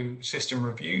ago, we'd do system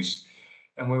reviews,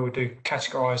 and we would do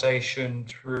categorization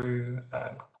through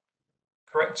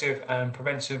corrective and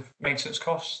preventive maintenance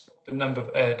costs, the number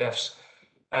of URDEFs,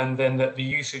 and then the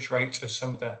usage rate of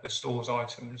some of the stores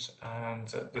items,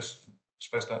 and I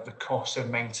suppose that the cost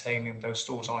of maintaining those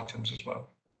stores items as well.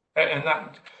 And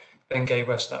then gave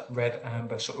us that red,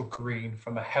 amber, sort of green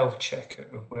from a health check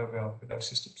of where we are with those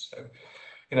systems. So,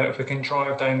 if we can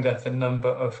drive down the number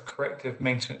of corrective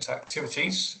maintenance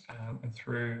activities and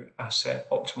through asset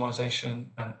optimization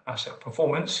and asset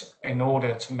performance in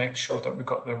order to make sure that we've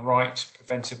got the right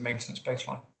preventive maintenance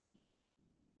baseline.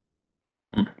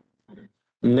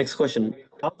 Next question.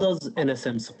 How does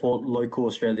NSM support local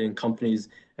Australian companies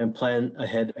and plan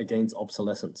ahead against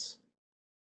obsolescence?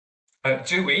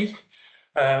 Do we?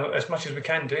 As much as we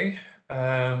can do.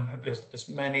 There's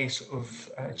many sort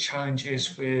of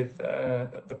challenges with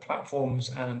the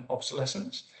platforms and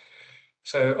obsolescence.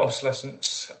 So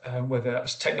obsolescence, whether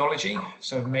that's technology,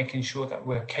 so making sure that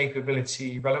we're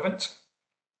capability relevant.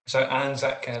 So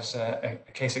ANZAC as a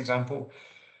case example,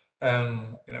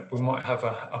 we might have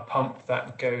a pump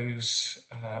that goes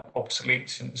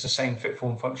obsolete, and it's the same fit,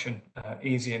 form, function,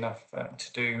 easy enough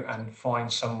to do and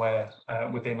find somewhere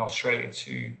within Australia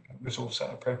to resource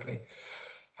that appropriately.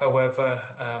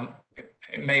 However,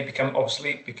 it may become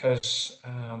obsolete because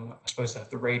I suppose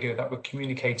that the radio that we're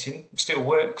communicating still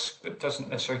works, but doesn't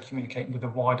necessarily communicate with a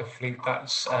wider fleet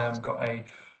that's got an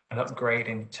upgrade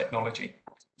in technology.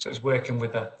 So it's working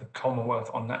with the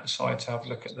Commonwealth on that side to have a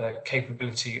look at the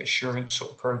capability assurance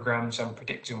sort of programs and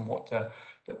predicting what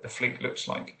the fleet looks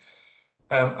like.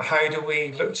 How do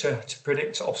we look to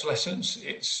predict obsolescence?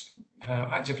 It's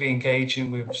actively engaging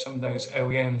with some of those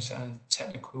OEMs and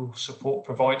technical support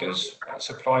providers,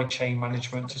 supply chain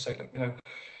management to say,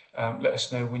 let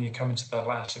us know when you come into the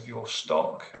last of your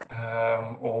stock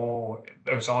or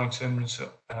those items,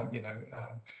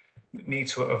 need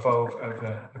to evolve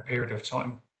over a period of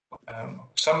time.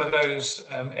 Some of those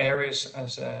areas,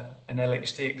 as an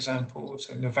LHD example,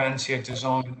 so Navantia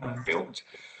design and built.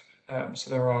 So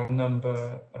there are a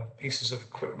number of pieces of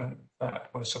equipment that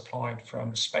were supplied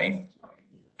from Spain,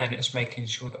 and it's making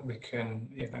sure that we can,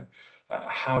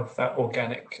 have that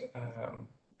organic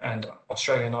and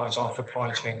Australianise our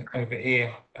supply chain over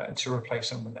here to replace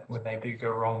them when they do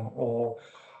go wrong, or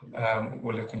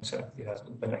we're looking to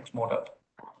the next mod up.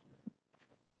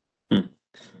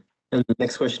 And the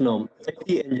next question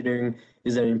safety engineering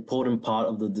is an important part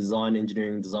of the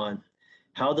engineering design.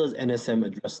 How does NSM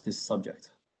address this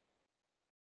subject?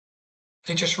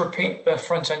 Can you just repeat the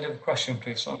front end of the question,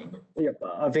 please, Simon? Yeah,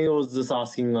 I think it was just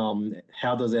asking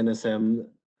how does NSM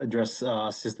address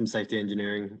system safety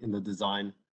engineering in the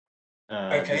design?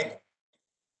 Okay.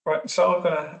 Right, so I'm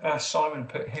going to ask Simon,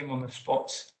 put him on the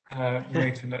spot.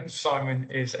 To know Simon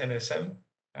is NSM,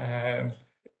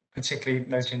 particularly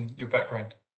noting your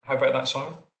background. How about that,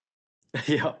 Simon?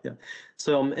 Yeah.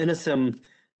 So NSM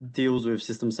deals with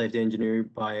system safety engineering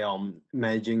by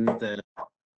managing the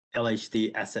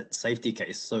LHD asset safety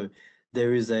case. So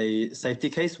there is a safety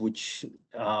case which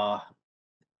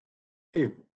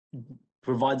it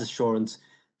provides assurance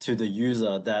to the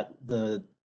user that the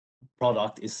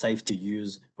product is safe to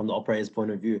use from the operator's point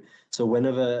of view. So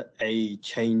whenever a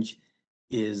change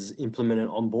is implemented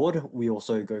on board, we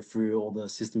also go through all the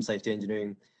system safety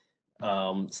engineering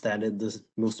standard, the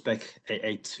MIL-SPEC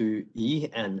 882E,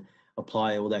 and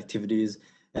apply all the activities.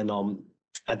 And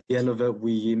at the end of it,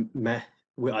 we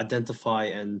identify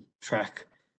and track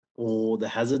all the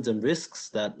hazards and risks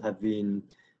that have been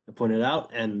pointed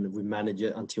out, and we manage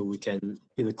it until we can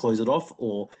either close it off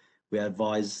or we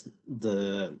advise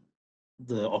the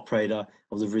operator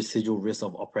of the residual risk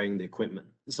of operating the equipment.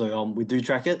 So we do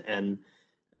track it, and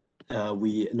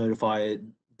we notify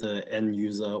the end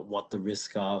user what the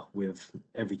risks are with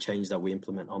every change that we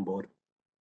implement on board.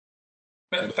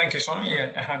 Thank you, Simon.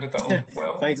 Yeah, I handled that on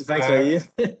well. Thanks for you.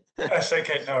 That's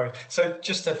okay, no worries. So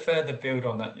just to further build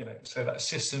on that, so that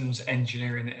systems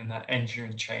engineering and that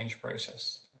engineering change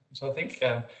process. So I think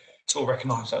it's all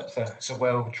recognised that it's a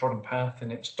well-trodden path,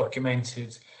 and it's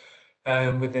documented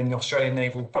within the Australian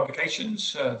Naval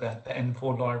publications, the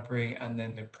N4 library, and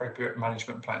then the appropriate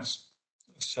management plans.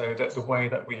 So that the way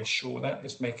that we assure that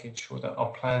is making sure that our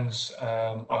plans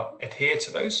adhere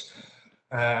to those.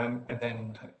 And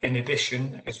then in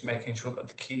addition, it's making sure that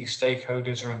the key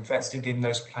stakeholders are invested in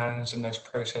those plans and those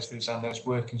processes and those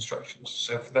work instructions.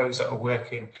 So for those that are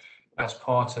working as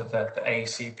part of the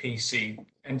ACPC,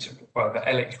 the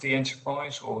LHD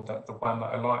enterprise or the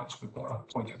WAMA Alliance, we've got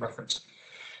a point of reference.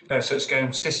 So it's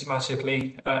going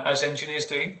systematically as engineers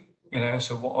do.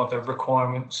 So what are the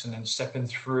requirements, and then stepping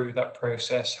through that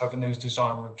process, having those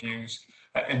design reviews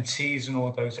and teasing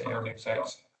all those areas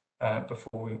out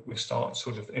before we start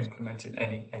sort of implementing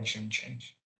any engineering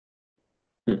change.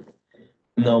 For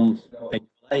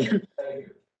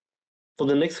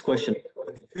the next question,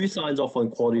 who signs off on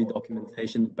quality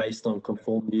documentation based on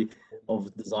conformity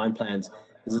of design plans?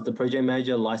 Is it the project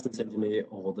manager, licensed engineer,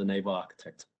 or the naval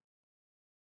architect?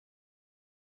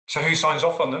 So who signs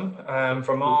off on them?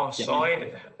 From our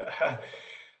side,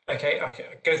 okay, I can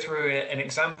go through an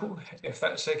example, if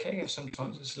that's okay.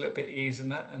 Sometimes it's a little bit easier than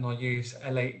that, and I'll use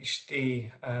LHD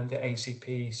and the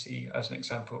ACPC as an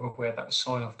example of where that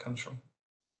sign-off comes from.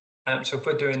 So if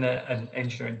we're doing an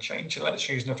engineering change, let's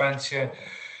use Navantia.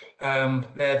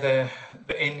 They're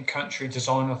the in-country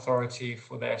design authority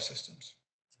for their systems.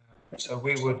 So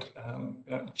we would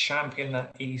champion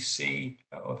that EC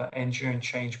or that engineering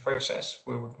change process.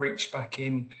 We would reach back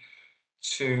in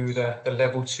to the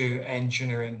level 2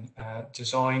 engineering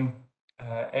design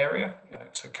area.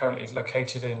 So currently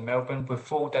located in Melbourne with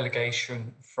full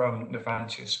delegation from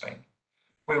Navantia, Spain.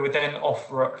 We would then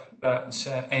offer up that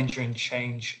engineering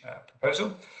change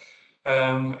proposal.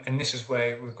 And this is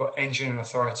where we've got engineering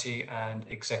authority and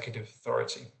executive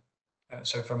authority.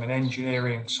 So from an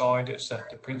engineering side, it's the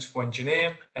principal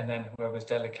engineer, and then whoever's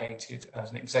delegated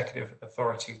as an executive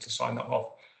authority to sign that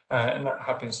off. And that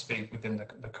happens to be within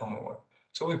the Commonwealth.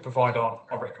 So we provide our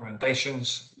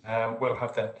recommendations. We'll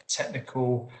have the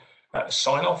technical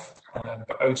sign off,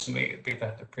 but ultimately it'd be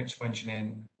the principal engineer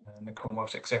and the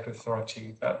Commonwealth's executive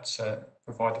authority that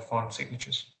provide the final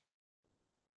signatures.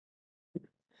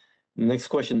 Next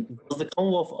question. Does the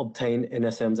Commonwealth obtain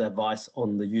NSM's advice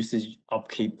on the usage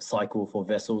upkeep cycle for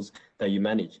vessels that you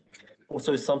manage?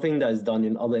 Also, something that is done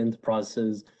in other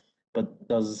enterprises, but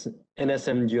does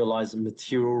NSM utilize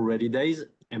material ready days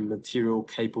and material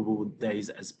capable days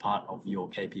as part of your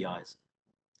KPIs?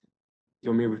 You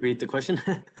want me to repeat the question?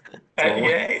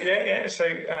 Yeah. So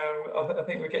I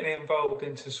think we're getting involved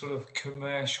into sort of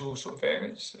commercial sort of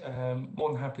areas.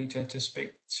 More than happy to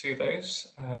speak to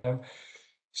those.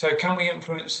 So can we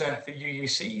influence the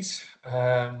UUCs?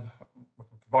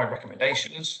 Provide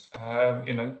recommendations,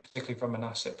 particularly from an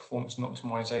asset performance and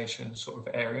optimization sort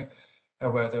of area,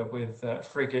 whether with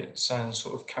frigates and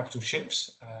sort of capital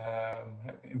ships,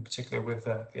 in particular with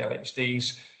the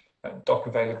LHDs, dock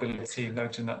availability,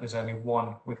 noting that there's only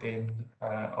one within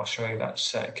Australia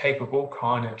that's capable,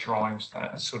 kind of drives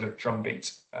that sort of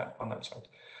drumbeat on that side.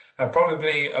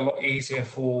 Probably a lot easier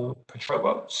for patrol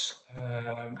boats,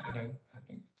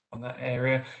 on that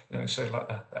area, so like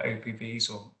the OPVs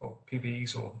or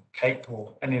PVs or CAPE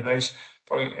or any of those,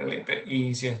 probably a little bit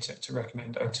easier to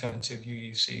recommend alternative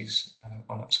UUCs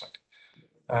on that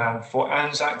side. For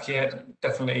ANZAC, yeah,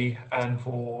 definitely, and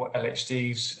for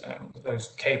LHDs,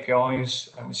 those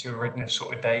KPIs, material readiness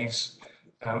sort of days,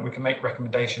 we can make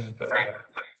recommendations, but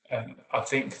I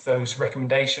think those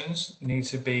recommendations need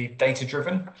to be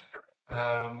data-driven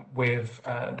with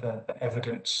the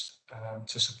evidence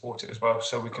to support it as well,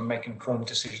 so we can make informed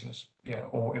decisions,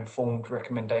 or informed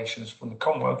recommendations from the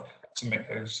Commonwealth to make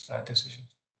those decisions.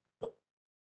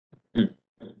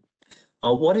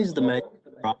 What is the main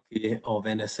hierarchy of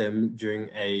NSM during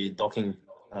a docking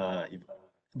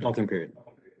period?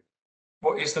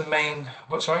 What is the main,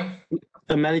 sorry?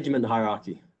 The management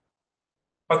hierarchy.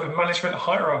 Oh, the management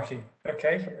hierarchy.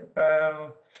 Okay.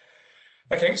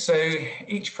 Okay, so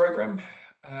each program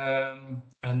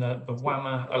and the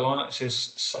WAMA alliance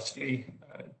is subtly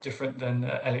different than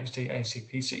LHD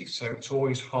ACPC, so it's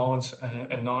always hard,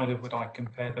 and neither would I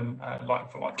compare them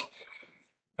like for like.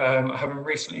 Having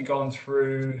recently gone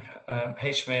through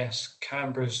HMAS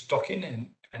Canberra's docking,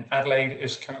 and Adelaide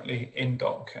is currently in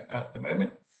dock at the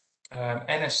moment.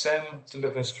 NSM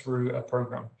delivers through a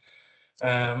program.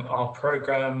 Our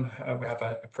program, we have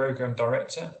a program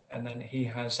director, and then he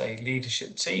has a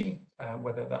leadership team,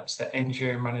 whether that's the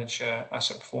engineering manager,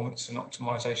 asset performance and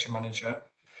optimization manager,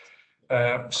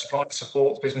 supply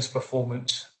support, business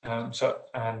performance.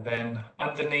 And then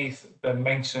underneath the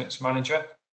maintenance manager,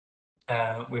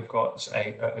 we've got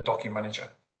a docking manager.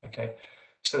 Okay,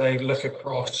 so they look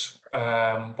across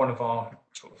one of our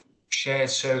sort of shared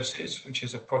services, which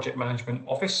is a project management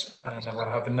office, and then we'll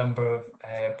have a number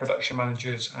of production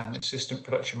managers and assistant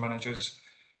production managers,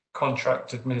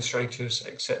 contract administrators,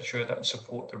 etc., that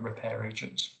support the repair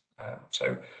agents.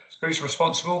 So who's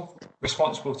responsible?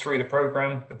 Responsible through the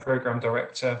program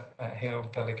director, he'll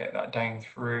delegate that down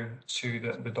through to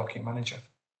the docking manager.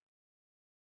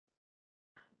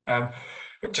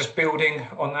 Just building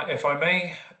on that, if I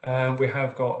may, we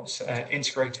have got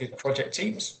integrated project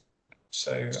teams.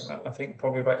 So I think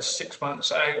probably about 6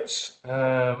 months out,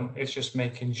 it's just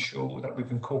making sure that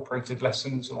we've incorporated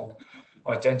lessons or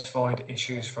identified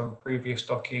issues from previous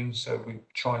dockings. So we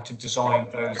try to design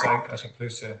those out as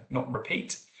opposed to not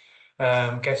repeat.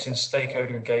 Getting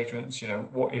stakeholder engagements,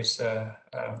 what is the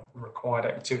required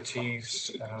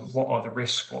activities, what are the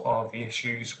risks, what are the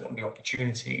issues, what are the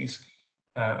opportunities,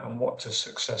 and what does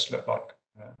success look like?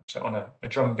 So on a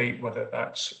drumbeat, whether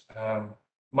that's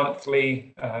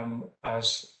monthly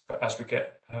as but as we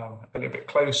get a little bit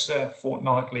closer,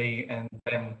 fortnightly, and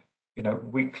then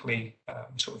weekly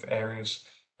sort of areas,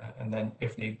 and then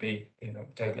if need be,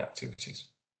 daily activities.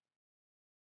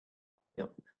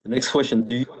 Yep. The next question: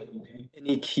 do you have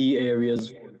any key areas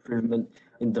for improvement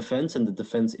in defense and the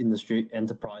defense industry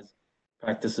enterprise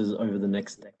practices over the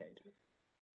next decade?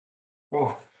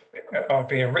 Well, I'll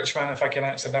be a rich man if I can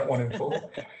answer that one in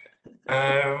full.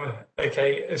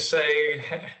 Okay, so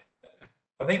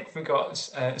I think we've got,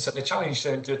 so the challenge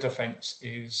to defence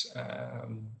is,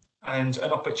 and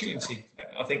an opportunity.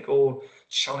 I think all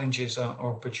challenges are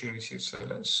opportunities, so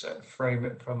let's frame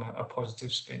it from a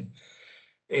positive spin.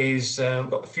 Is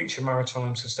got the future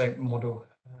maritime sustainment model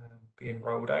being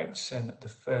rolled out, and the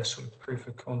first sort of proof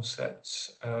of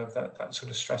concept of that sort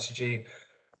of strategy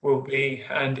will be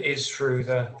and is through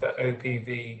the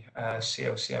OPV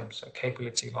CLCM, so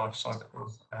Capability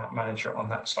Lifecycle Manager on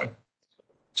that side.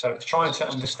 So it's trying to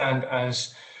understand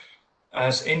as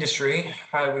industry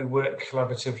how we work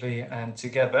collaboratively and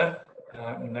together,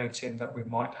 noting that we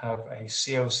might have a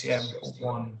CLCM for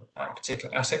one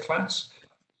particular asset class,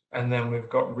 and then we've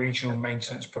got regional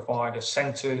maintenance provider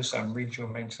centres and regional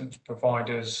maintenance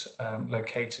providers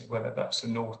located, whether that's the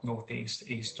north, northeast,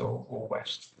 east, or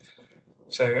west.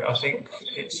 So I think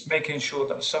it's making sure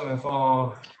that some of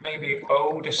our maybe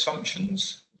old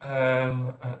assumptions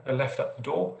are left at the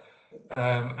door,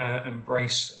 and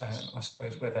embrace, I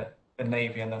suppose, where the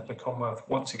Navy and the Commonwealth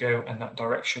want to go in that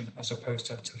direction, as opposed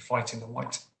to fighting the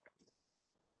white.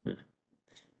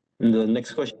 And the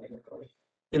next question.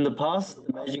 In the past,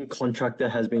 the managing contractor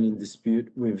has been in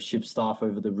dispute with ship staff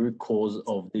over the root cause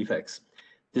of defects.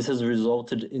 This has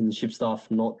resulted in ship staff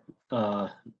not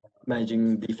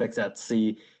managing defects at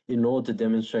sea in order to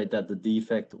demonstrate that the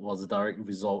defect was a direct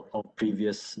result of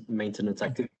previous maintenance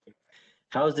activity.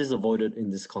 How is this avoided in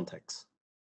this context?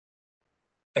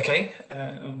 Okay,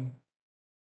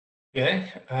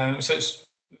 so it's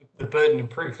the burden of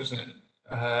proof, isn't it?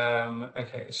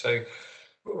 Okay, so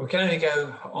we can only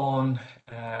go on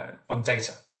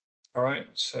data. All right,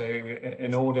 so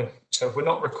if we're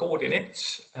not recording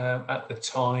it at the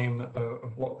time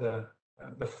of what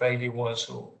the failure was,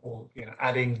 or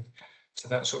adding to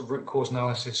that sort of root cause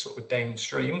analysis sort of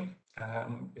downstream,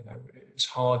 it's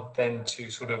hard then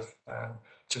to sort of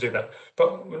to do that.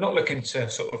 But we're not looking to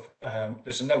sort of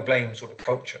there's a no blame sort of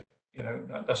culture.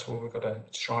 That's what we've got to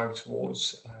strive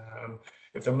towards.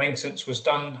 If the maintenance was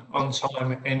done on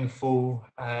time, in full,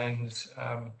 and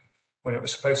when it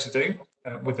was supposed to do,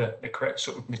 with the correct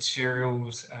sort of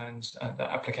materials and the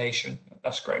application,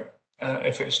 that's great.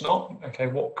 If it's not, okay,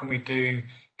 what can we do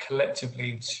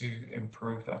collectively to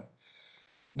improve that?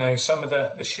 Now, some of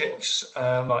the ships,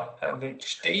 like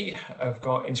LHD, have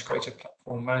got integrated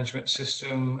platform management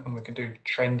system, and we can do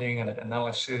trending and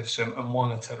analysis and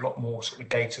monitor a lot more sort of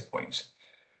data points.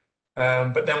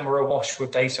 But then we're awash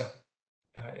with data.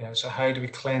 So how do we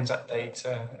cleanse that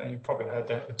data? And you've probably heard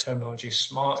the terminology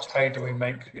smart. How do we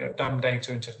make dumb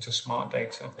data into smart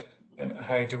data? And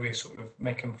how do we sort of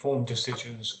make informed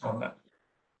decisions on that?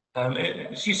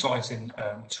 It's utilising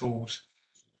tools,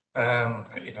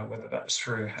 whether that's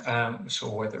through AMPS,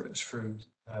 or whether it's through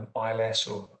ILS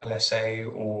or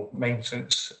LSA, or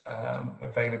maintenance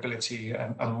availability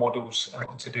and models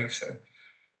to do so.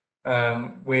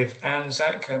 With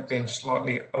ANZAC being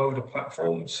slightly older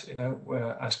platforms,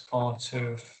 where as part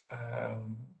of, I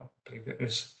believe it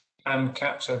was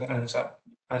AMCAP, so the ANZAC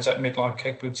Midlife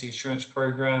Capability Assurance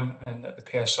Program, and at the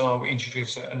PSR, we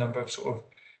introduced a number of sort of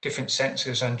different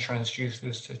sensors and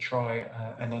transducers to try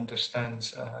and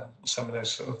understand some of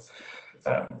those sort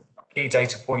of key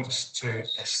data points to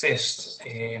assist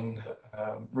in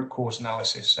root cause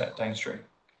analysis downstream.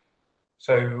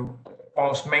 So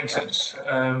whilst maintenance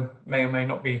may or may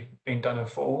not be being done in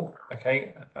full,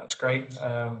 okay, that's great,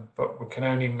 but we can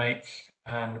only make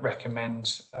and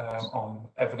recommend on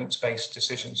evidence-based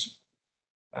decisions.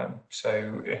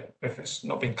 So if it's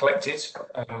not been collected,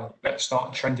 let's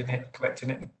start trending it,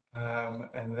 collecting it,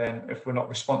 and then if we're not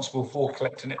responsible for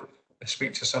collecting it, let's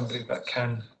speak to somebody that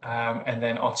can, and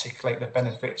then articulate the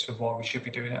benefits of why we should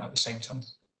be doing it at the same time.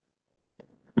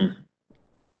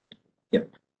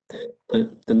 Yep.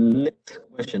 The next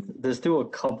question, there's still a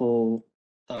couple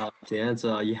to answer.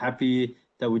 Are you happy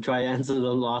that we try to answer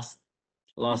the last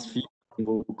few?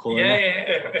 We'll call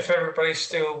if everybody's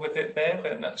still with it there,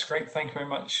 then that's great. Thank you very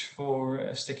much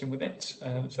for sticking with it.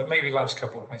 So maybe last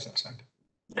couple, how's that sound?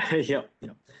 Yep.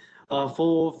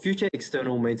 For future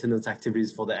external maintenance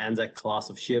activities for the ANZAC class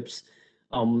of ships,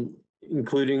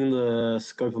 including the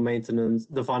scope of maintenance,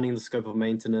 defining the scope of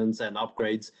maintenance and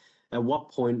upgrades, at what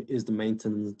point is the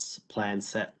maintenance plan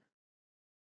set?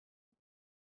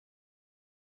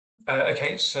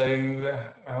 Okay, so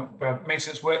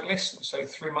maintenance work list, so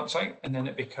 3 months out, and then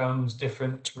it becomes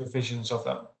different revisions of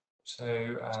that.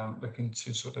 So looking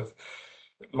to sort of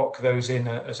lock those in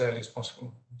as early as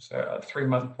possible. So at 3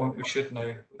 month point, we should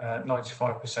know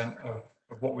 95% of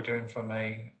what we're doing from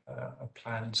a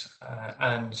planned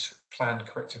and planned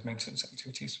corrective maintenance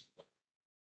activities.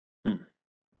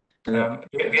 The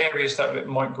areas that it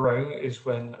might grow is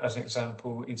when, as an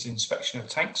example, it's inspection of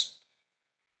tanks.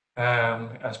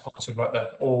 As part of like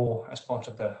as part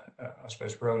of the, I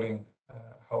suppose, rolling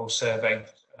whole survey,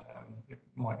 it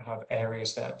might have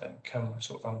areas that come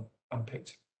sort of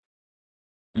unpicked.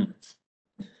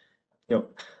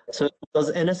 Yep. So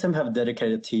does NSM have a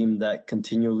dedicated team that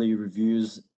continually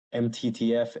reviews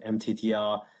MTTF,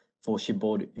 MTTR for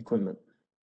shipboard equipment?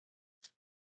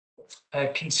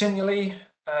 Continually,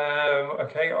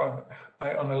 okay,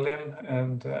 on a limb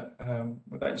and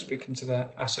without speaking to the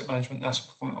asset management, asset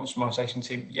performance optimization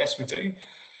team, yes, we do.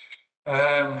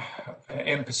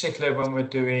 In particular, when we're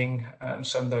doing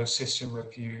some of those system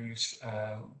reviews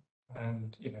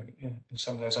and in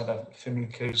some of those other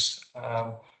FIMICAs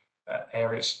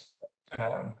areas.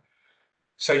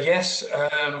 So yes,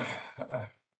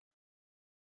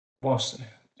 whilst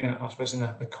I suppose in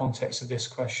the context of this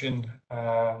question,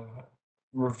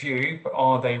 review, but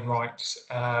are they right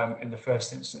in the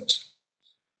first instance?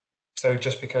 So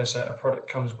just because a product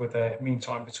comes with a mean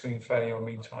time between failure or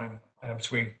mean time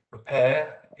between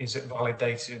repair, is it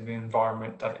validated in the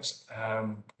environment that it's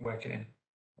working in?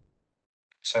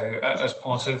 So as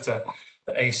part of the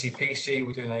ACPC,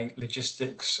 we're doing a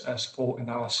logistics support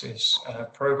analysis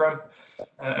program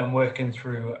and working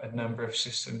through a number of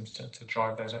systems to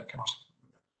drive those outcomes.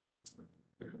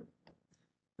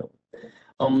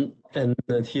 And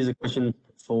here's a question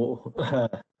for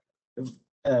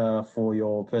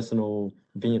your personal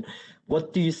opinion.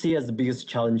 What do you see as the biggest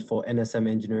challenge for NSM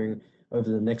engineering over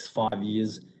the next 5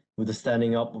 years with the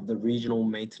standing up of the regional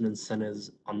maintenance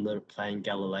centers under Plan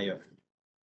Galileo?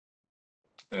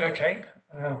 Okay.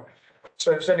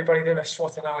 So is anybody doing a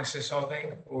SWOT analysis, are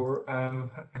they, or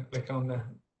click on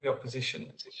the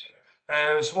opposition?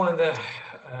 So one of the,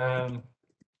 I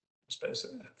suppose,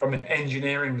 from an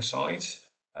engineering side,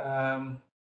 I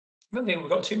don't think we've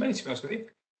got too many, to be honest with you.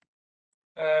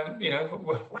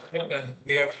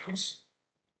 The evidence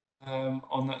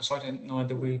on that side, and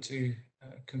neither we do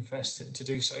confess to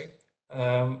do so.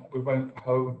 We won't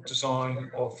hold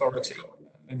design authority,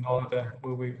 and neither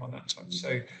will we on that side.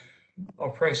 So our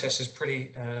process is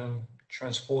pretty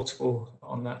transportable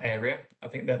on that area. I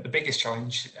think that the biggest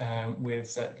challenge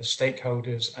with the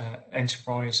stakeholders,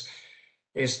 enterprise,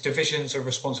 is divisions of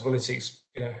responsibilities.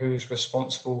 Who's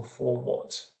responsible for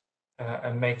what,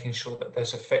 and making sure that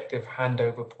there's effective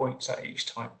handover points at each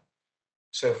time.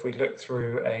 So if we look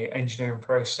through a engineering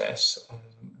process,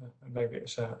 maybe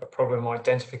it's a problem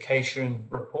identification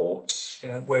report,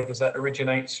 where does that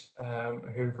originate,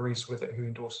 who agrees with it, who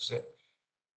endorses it,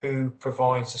 who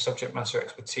provides the subject matter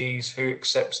expertise, who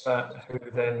accepts that, who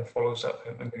then follows up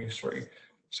and moves through.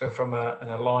 So from an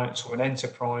alliance or an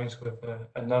enterprise with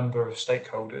a number of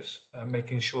stakeholders,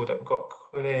 making sure that we've got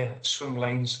clear swim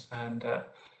lanes and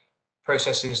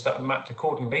processes that are mapped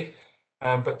accordingly,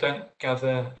 but don't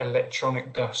gather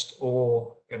electronic dust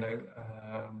or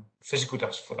physical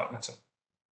dust for that matter.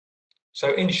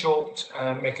 So in short,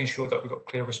 making sure that we've got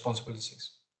clear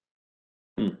responsibilities.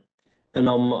 And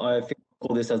I think I'll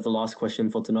call this as the last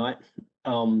question for tonight.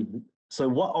 So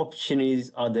what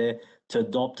opportunities are there to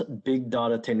adopt big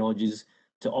data technologies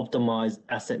to optimize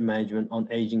asset management on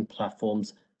aging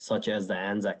platforms such as the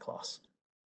ANZAC class?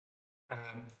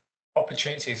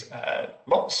 Opportunities,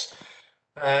 lots.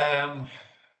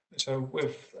 So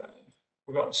we've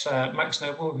got Max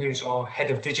Noble, who's our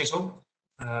head of digital,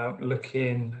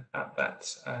 looking at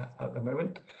that at the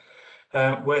moment,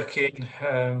 working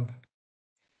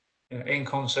in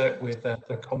concert with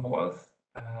the Commonwealth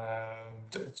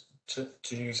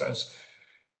to use those.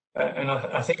 And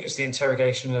I think it's the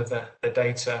interrogation of the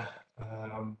data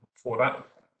for that.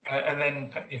 And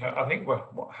then, I think we're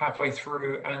halfway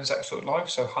through ANZAC sort of life.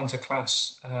 So Hunter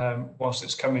class, whilst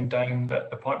it's coming down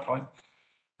the pipeline,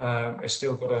 it's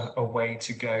still got a way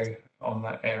to go on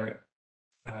that area.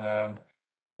 And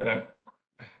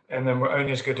then we're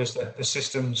only as good as the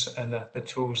systems and the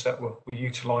tools that we're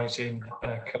utilising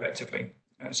collectively.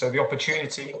 So the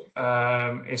opportunity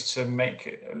is to make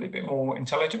it a little bit more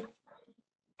intelligent.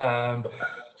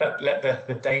 Let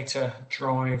the data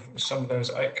drive some of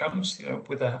those outcomes,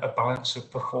 with a balance of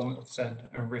performance and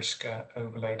risk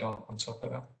overlaid on top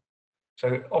of that.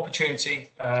 So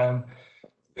opportunity,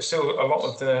 there's still a lot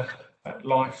of the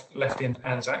life left in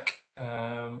ANZAC,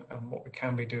 and what we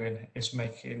can be doing is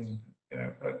making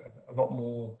a lot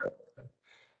more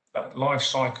life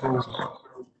cycle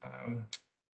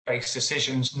based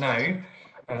decisions now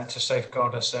to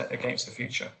safeguard us against the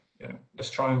future. Let's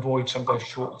try and avoid some of those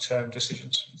short-term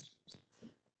decisions.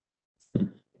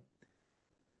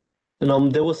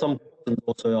 And there was some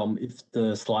also if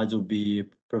the slides will be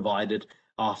provided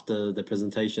after the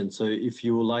presentation. So if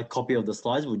you would like a copy of the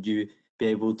slides, would you be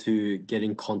able to get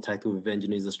in contact with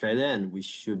Engineers Australia, and we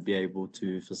should be able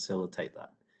to facilitate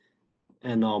that.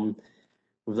 And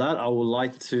with that, I would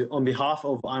like to, on behalf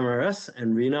of IMarEST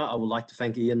and RINA, I would like to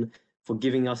thank Ian for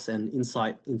giving us an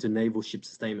insight into naval ship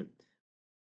sustainment.